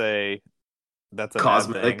gonna say that's a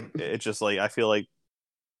cosmetic bad thing. It's just like I feel like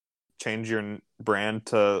change your brand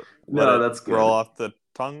to that's good. Roll off the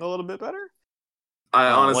tongue a little bit better. I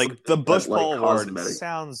honestly like the Bush Poll Award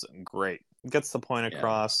sounds great. Gets the point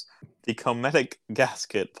across. Yeah. The Cometic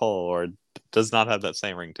Gasket Poll Award does not have that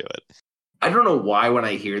same ring to it. I don't know why when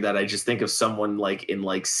I hear that I just think of someone like in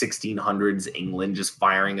like 1600s England just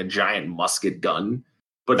firing a giant musket gun.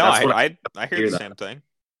 But no, I hear the same thing.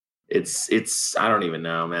 It's I don't even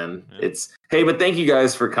know, man. Yeah. But thank you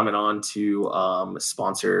guys for coming on to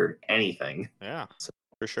sponsor anything. Yeah,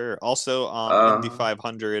 for sure. Also Indy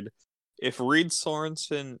 500. If Reed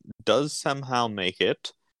Sorensen does somehow make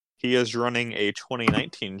it, he is running a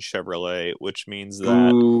 2019 Chevrolet, which means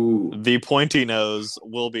that the pointy nose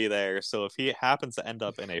will be there. So if he happens to end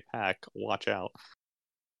up in a pack, watch out.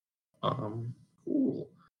 Cool.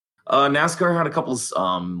 NASCAR had a couple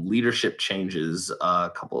leadership changes.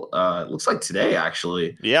 It looks like today,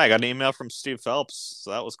 actually. Yeah, I got an email from Steve Phelps,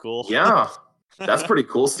 so that was cool. Yeah, that's pretty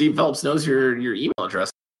cool. Steve Phelps knows your email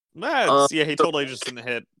address. He totally just didn't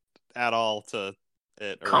hit at all to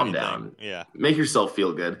it. Calm down. Yeah. Make yourself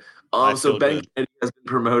feel good. So Ben Kennedy has been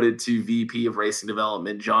promoted to VP of Racing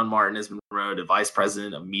Development. John Martin has been promoted to Vice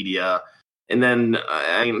President of Media. And then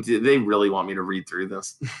they really want me to read through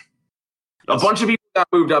this. A bunch of people got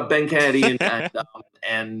moved up. Ben Kennedy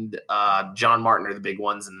and John Martin are the big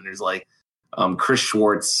ones. And then there's like Chris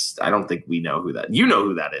Schwartz. I don't think we know who that. You know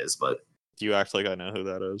who that is, but you act like I know who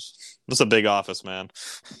that is. It's a big office, man.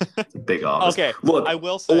 Big office. Okay, look, I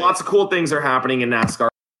will say lots of cool things are happening in NASCAR.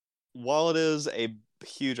 While it is a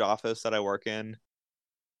huge office that I work in,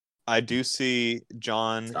 I do see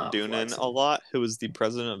John Doonan a lot, who is the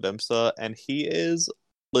president of IMSA, and he is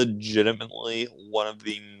legitimately one of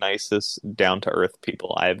the nicest, down-to-earth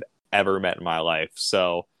people I've ever met in my life.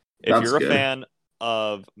 So if you're a fan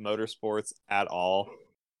of motorsports at all,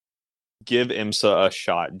 give IMSA a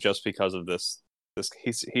shot just because of this.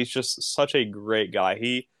 He's just such a great guy.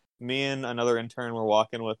 Me and another intern were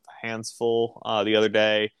walking with hands full the other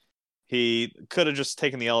day. He could have just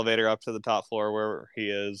taken the elevator up to the top floor where he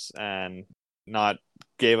is and not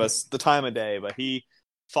gave us the time of day, but he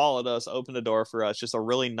followed us, opened the door for us. Just a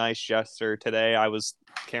really nice gesture. Today I was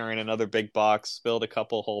carrying another big box, spilled a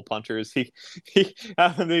couple hole punchers. He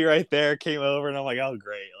happened to be right there, came over, and I'm like, oh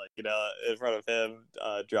great, like, you know, in front of him,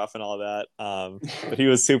 dropping all that. But he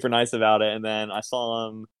was super nice about it. And then I saw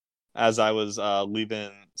him as I was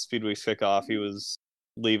leaving Speed Week's kickoff. He was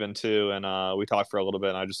leaving too, and we talked for a little bit,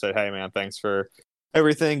 and I just said, hey man, thanks for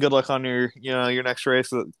everything, good luck on your next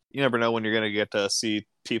race. You never know when you're going to get to see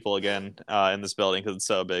people again in this building because it's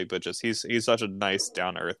so big, but just he's such a nice,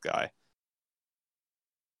 down-to-earth guy.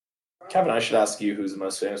 Kevin, I should ask you who's the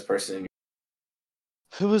most famous person in your...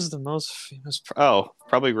 Who is the most famous?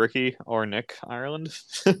 Probably Ricky or Nick Ireland.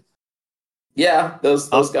 Yeah, those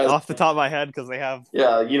guys off the top of my head, because they have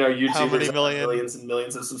YouTubers have millions and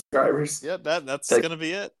millions of subscribers. Yeah, that's gonna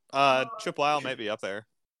be it. Chip Lyle might be up there,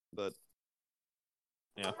 but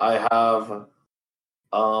yeah. I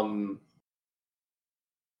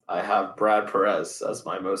have Brad Perez as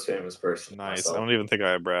my most famous person. Nice. Myself. I don't even think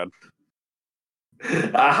I have Brad.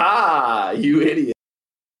 Aha! You idiot.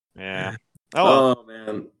 Yeah. Oh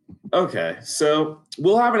man. Okay, so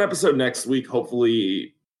we'll have an episode next week,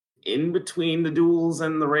 hopefully in between the duels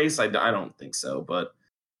and the race. I don't think so, but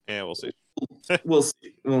yeah, we'll see. We'll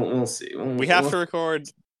see. We'll see. We have to record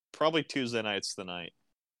probably Tuesday nights tonight.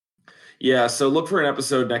 Yeah, so look for an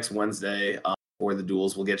episode next Wednesday for the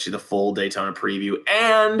duels. We'll get you the full Daytona preview,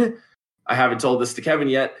 and I haven't told this to Kevin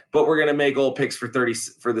yet, but we're gonna make all picks for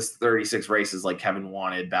this 36 races like Kevin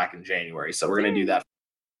wanted back in January. So we're gonna do that.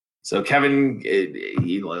 So Kevin,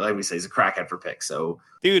 he, like we say, he's a crackhead for picks. So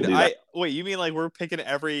dude, wait, you mean like we're picking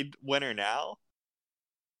every winner now?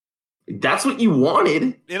 That's what you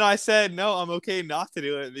wanted. And I said, no, I'm okay not to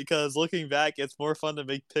do it because looking back, it's more fun to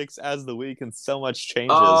make picks as the week and so much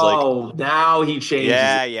changes. Oh, now he changes.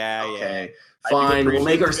 Yeah. Okay, fine. We'll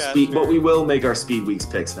make our speed, but we will make our Speed Weeks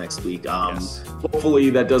picks next week. Yes.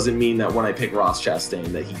 Hopefully that doesn't mean that when I pick Ross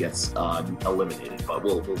Chastain that he gets eliminated. But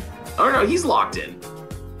we'll. Oh no, he's locked in.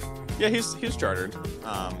 Yeah, he's chartered.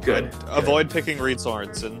 Good. Avoid picking Reed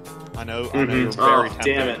Sorensen. I know you're very tempted.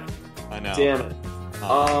 Damn it. I know. Damn it.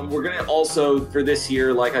 We're gonna also, for this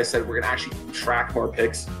year, like I said, we're gonna actually track more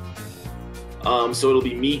picks. So it'll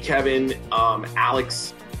be me, Kevin,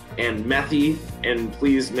 Alex, and Methy. And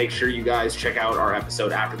please make sure you guys check out our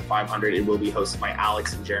episode after the 500. It will be hosted by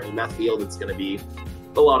Alex and Jeremy Methfield. It's gonna be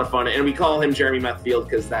a lot of fun, and we call him Jeremy Methfield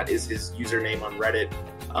because that is his username on Reddit.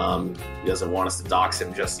 He doesn't want us to dox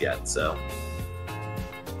him just yet, so.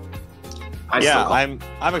 I'm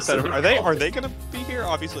excited. Are they going to be here?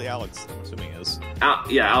 Obviously, Alex, I'm assuming is.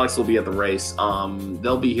 Yeah, Alex will be at the race.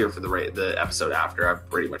 They'll be here for the episode after. I've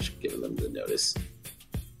pretty much given them the notice.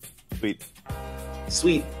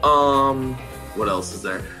 Sweet. What else is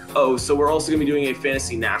there? Oh, so we're also going to be doing a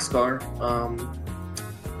fantasy NASCAR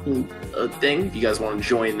thing. If you guys want to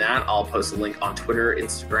join that, I'll post a link on Twitter,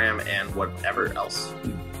 Instagram, and whatever else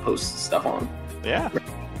we post stuff on. Yeah.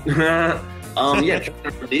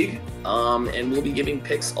 League. And we'll be giving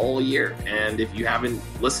picks all year. And if you haven't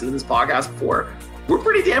listened to this podcast before, we're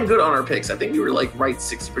pretty damn good on our picks. I think we were like right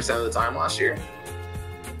 60% of the time last year.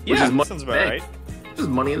 Which is money sounds about right. Which is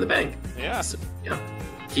money in the bank. Yeah. So,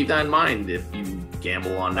 keep that in mind if you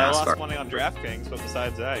gamble on NASCAR. I lost money on DraftKings, but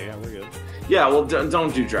besides that, yeah, we're good. Yeah, well,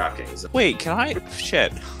 don't do DraftKings. Wait, can I?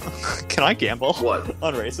 Shit. Can I gamble? What?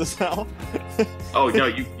 On races now? Oh, no,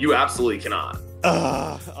 you absolutely cannot.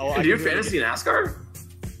 Do you fantasy NASCAR?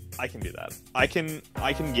 I can do that. I can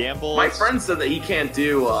gamble. My friend said that he can't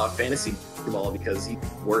do fantasy football because he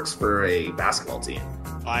works for a basketball team.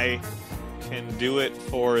 I can do it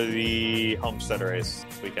for the Homestead race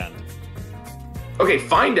weekend. Okay,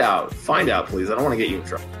 find out, please. I don't want to get you in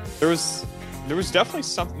trouble. There was definitely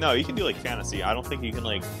something. No, you can do like fantasy. I don't think you can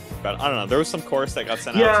like. But I don't know. There was some course that got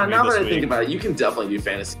sent out. Yeah, now that I think about it, you can definitely do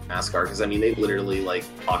fantasy NASCAR because I mean they literally like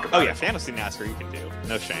talk about. Oh yeah, fantasy NASCAR you can do.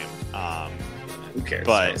 No shame. Who cares?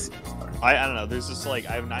 But I don't know. There's just like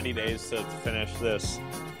I have 90 days to finish this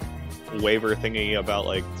waiver thingy about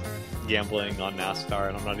like gambling on NASCAR,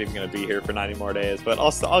 and I'm not even going to be here for 90 more days. But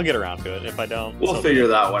I'll get around to it. If I don't, we'll figure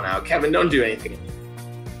that one out. Kevin, don't do anything.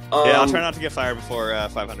 Yeah, I'll try not to get fired before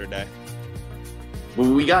 500 day.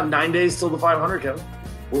 We got 9 days till the 500, Kevin.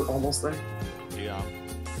 We're almost there. Yeah.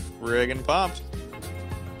 Friggin' pumped.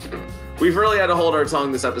 We've really had to hold our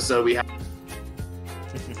tongue this episode. We have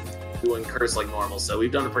doing curse like normal, so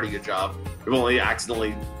we've done a pretty good job. We've only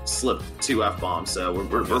accidentally slipped 2 F-bombs, so we're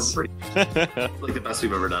pretty like the best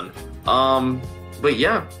we've ever done. But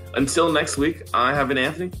yeah, until next week, I have been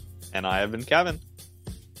Anthony. And I have been Kevin.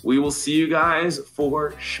 We will see you guys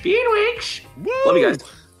for Speed Weeks. Love you guys.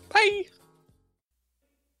 Bye.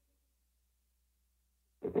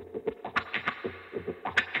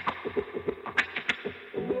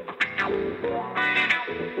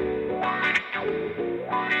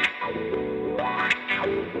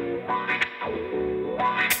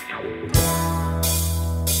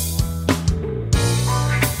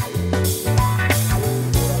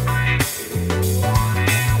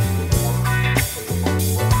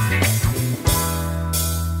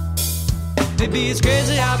 Baby, it's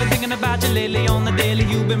crazy, I've been thinking about you lately on the daily.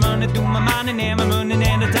 You've been running through my mind and I'm running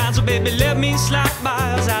out of time. So baby, let me slide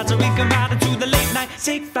by your side so we can ride into the late night.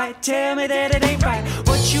 Take flight, tell me that it ain't right.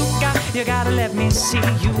 What you got, you gotta let me see.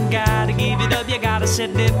 You gotta give it up, you gotta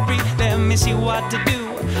set it free. Let me see what to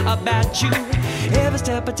do about you. Every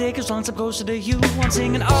step I take is one step closer to you. I'm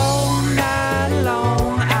singing all night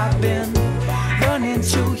long. I've been running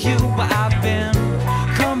to you, but I've been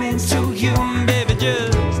coming to you. Baby,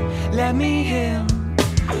 just let me in.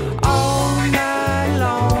 All night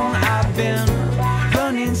long I've been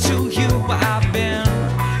running to you, but I've been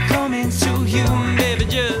coming to you. Baby,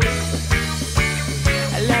 just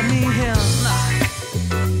let me in.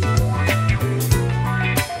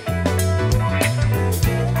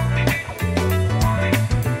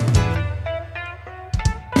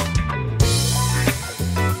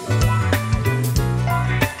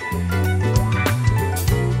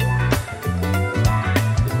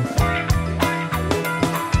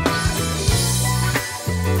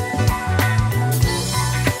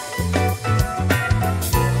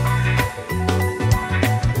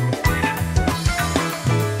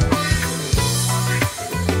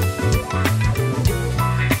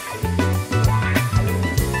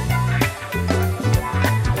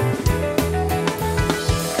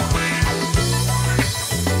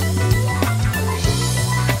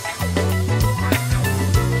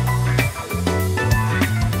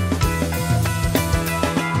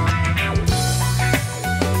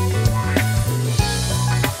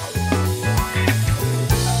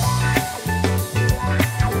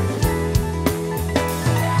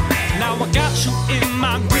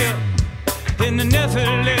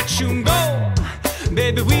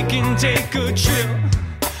 Baby, we can take a trip.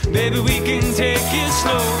 Baby, we can take it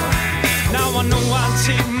slow. Now I know I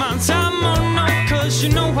take my time, oh no, cause you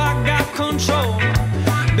know I got control.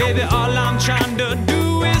 Baby, all I'm trying to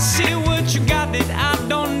do is see what you got that I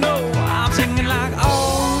don't know. I'm singing like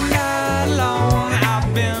all night long.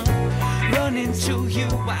 I've been running to you,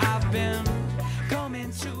 I've been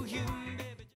coming to you.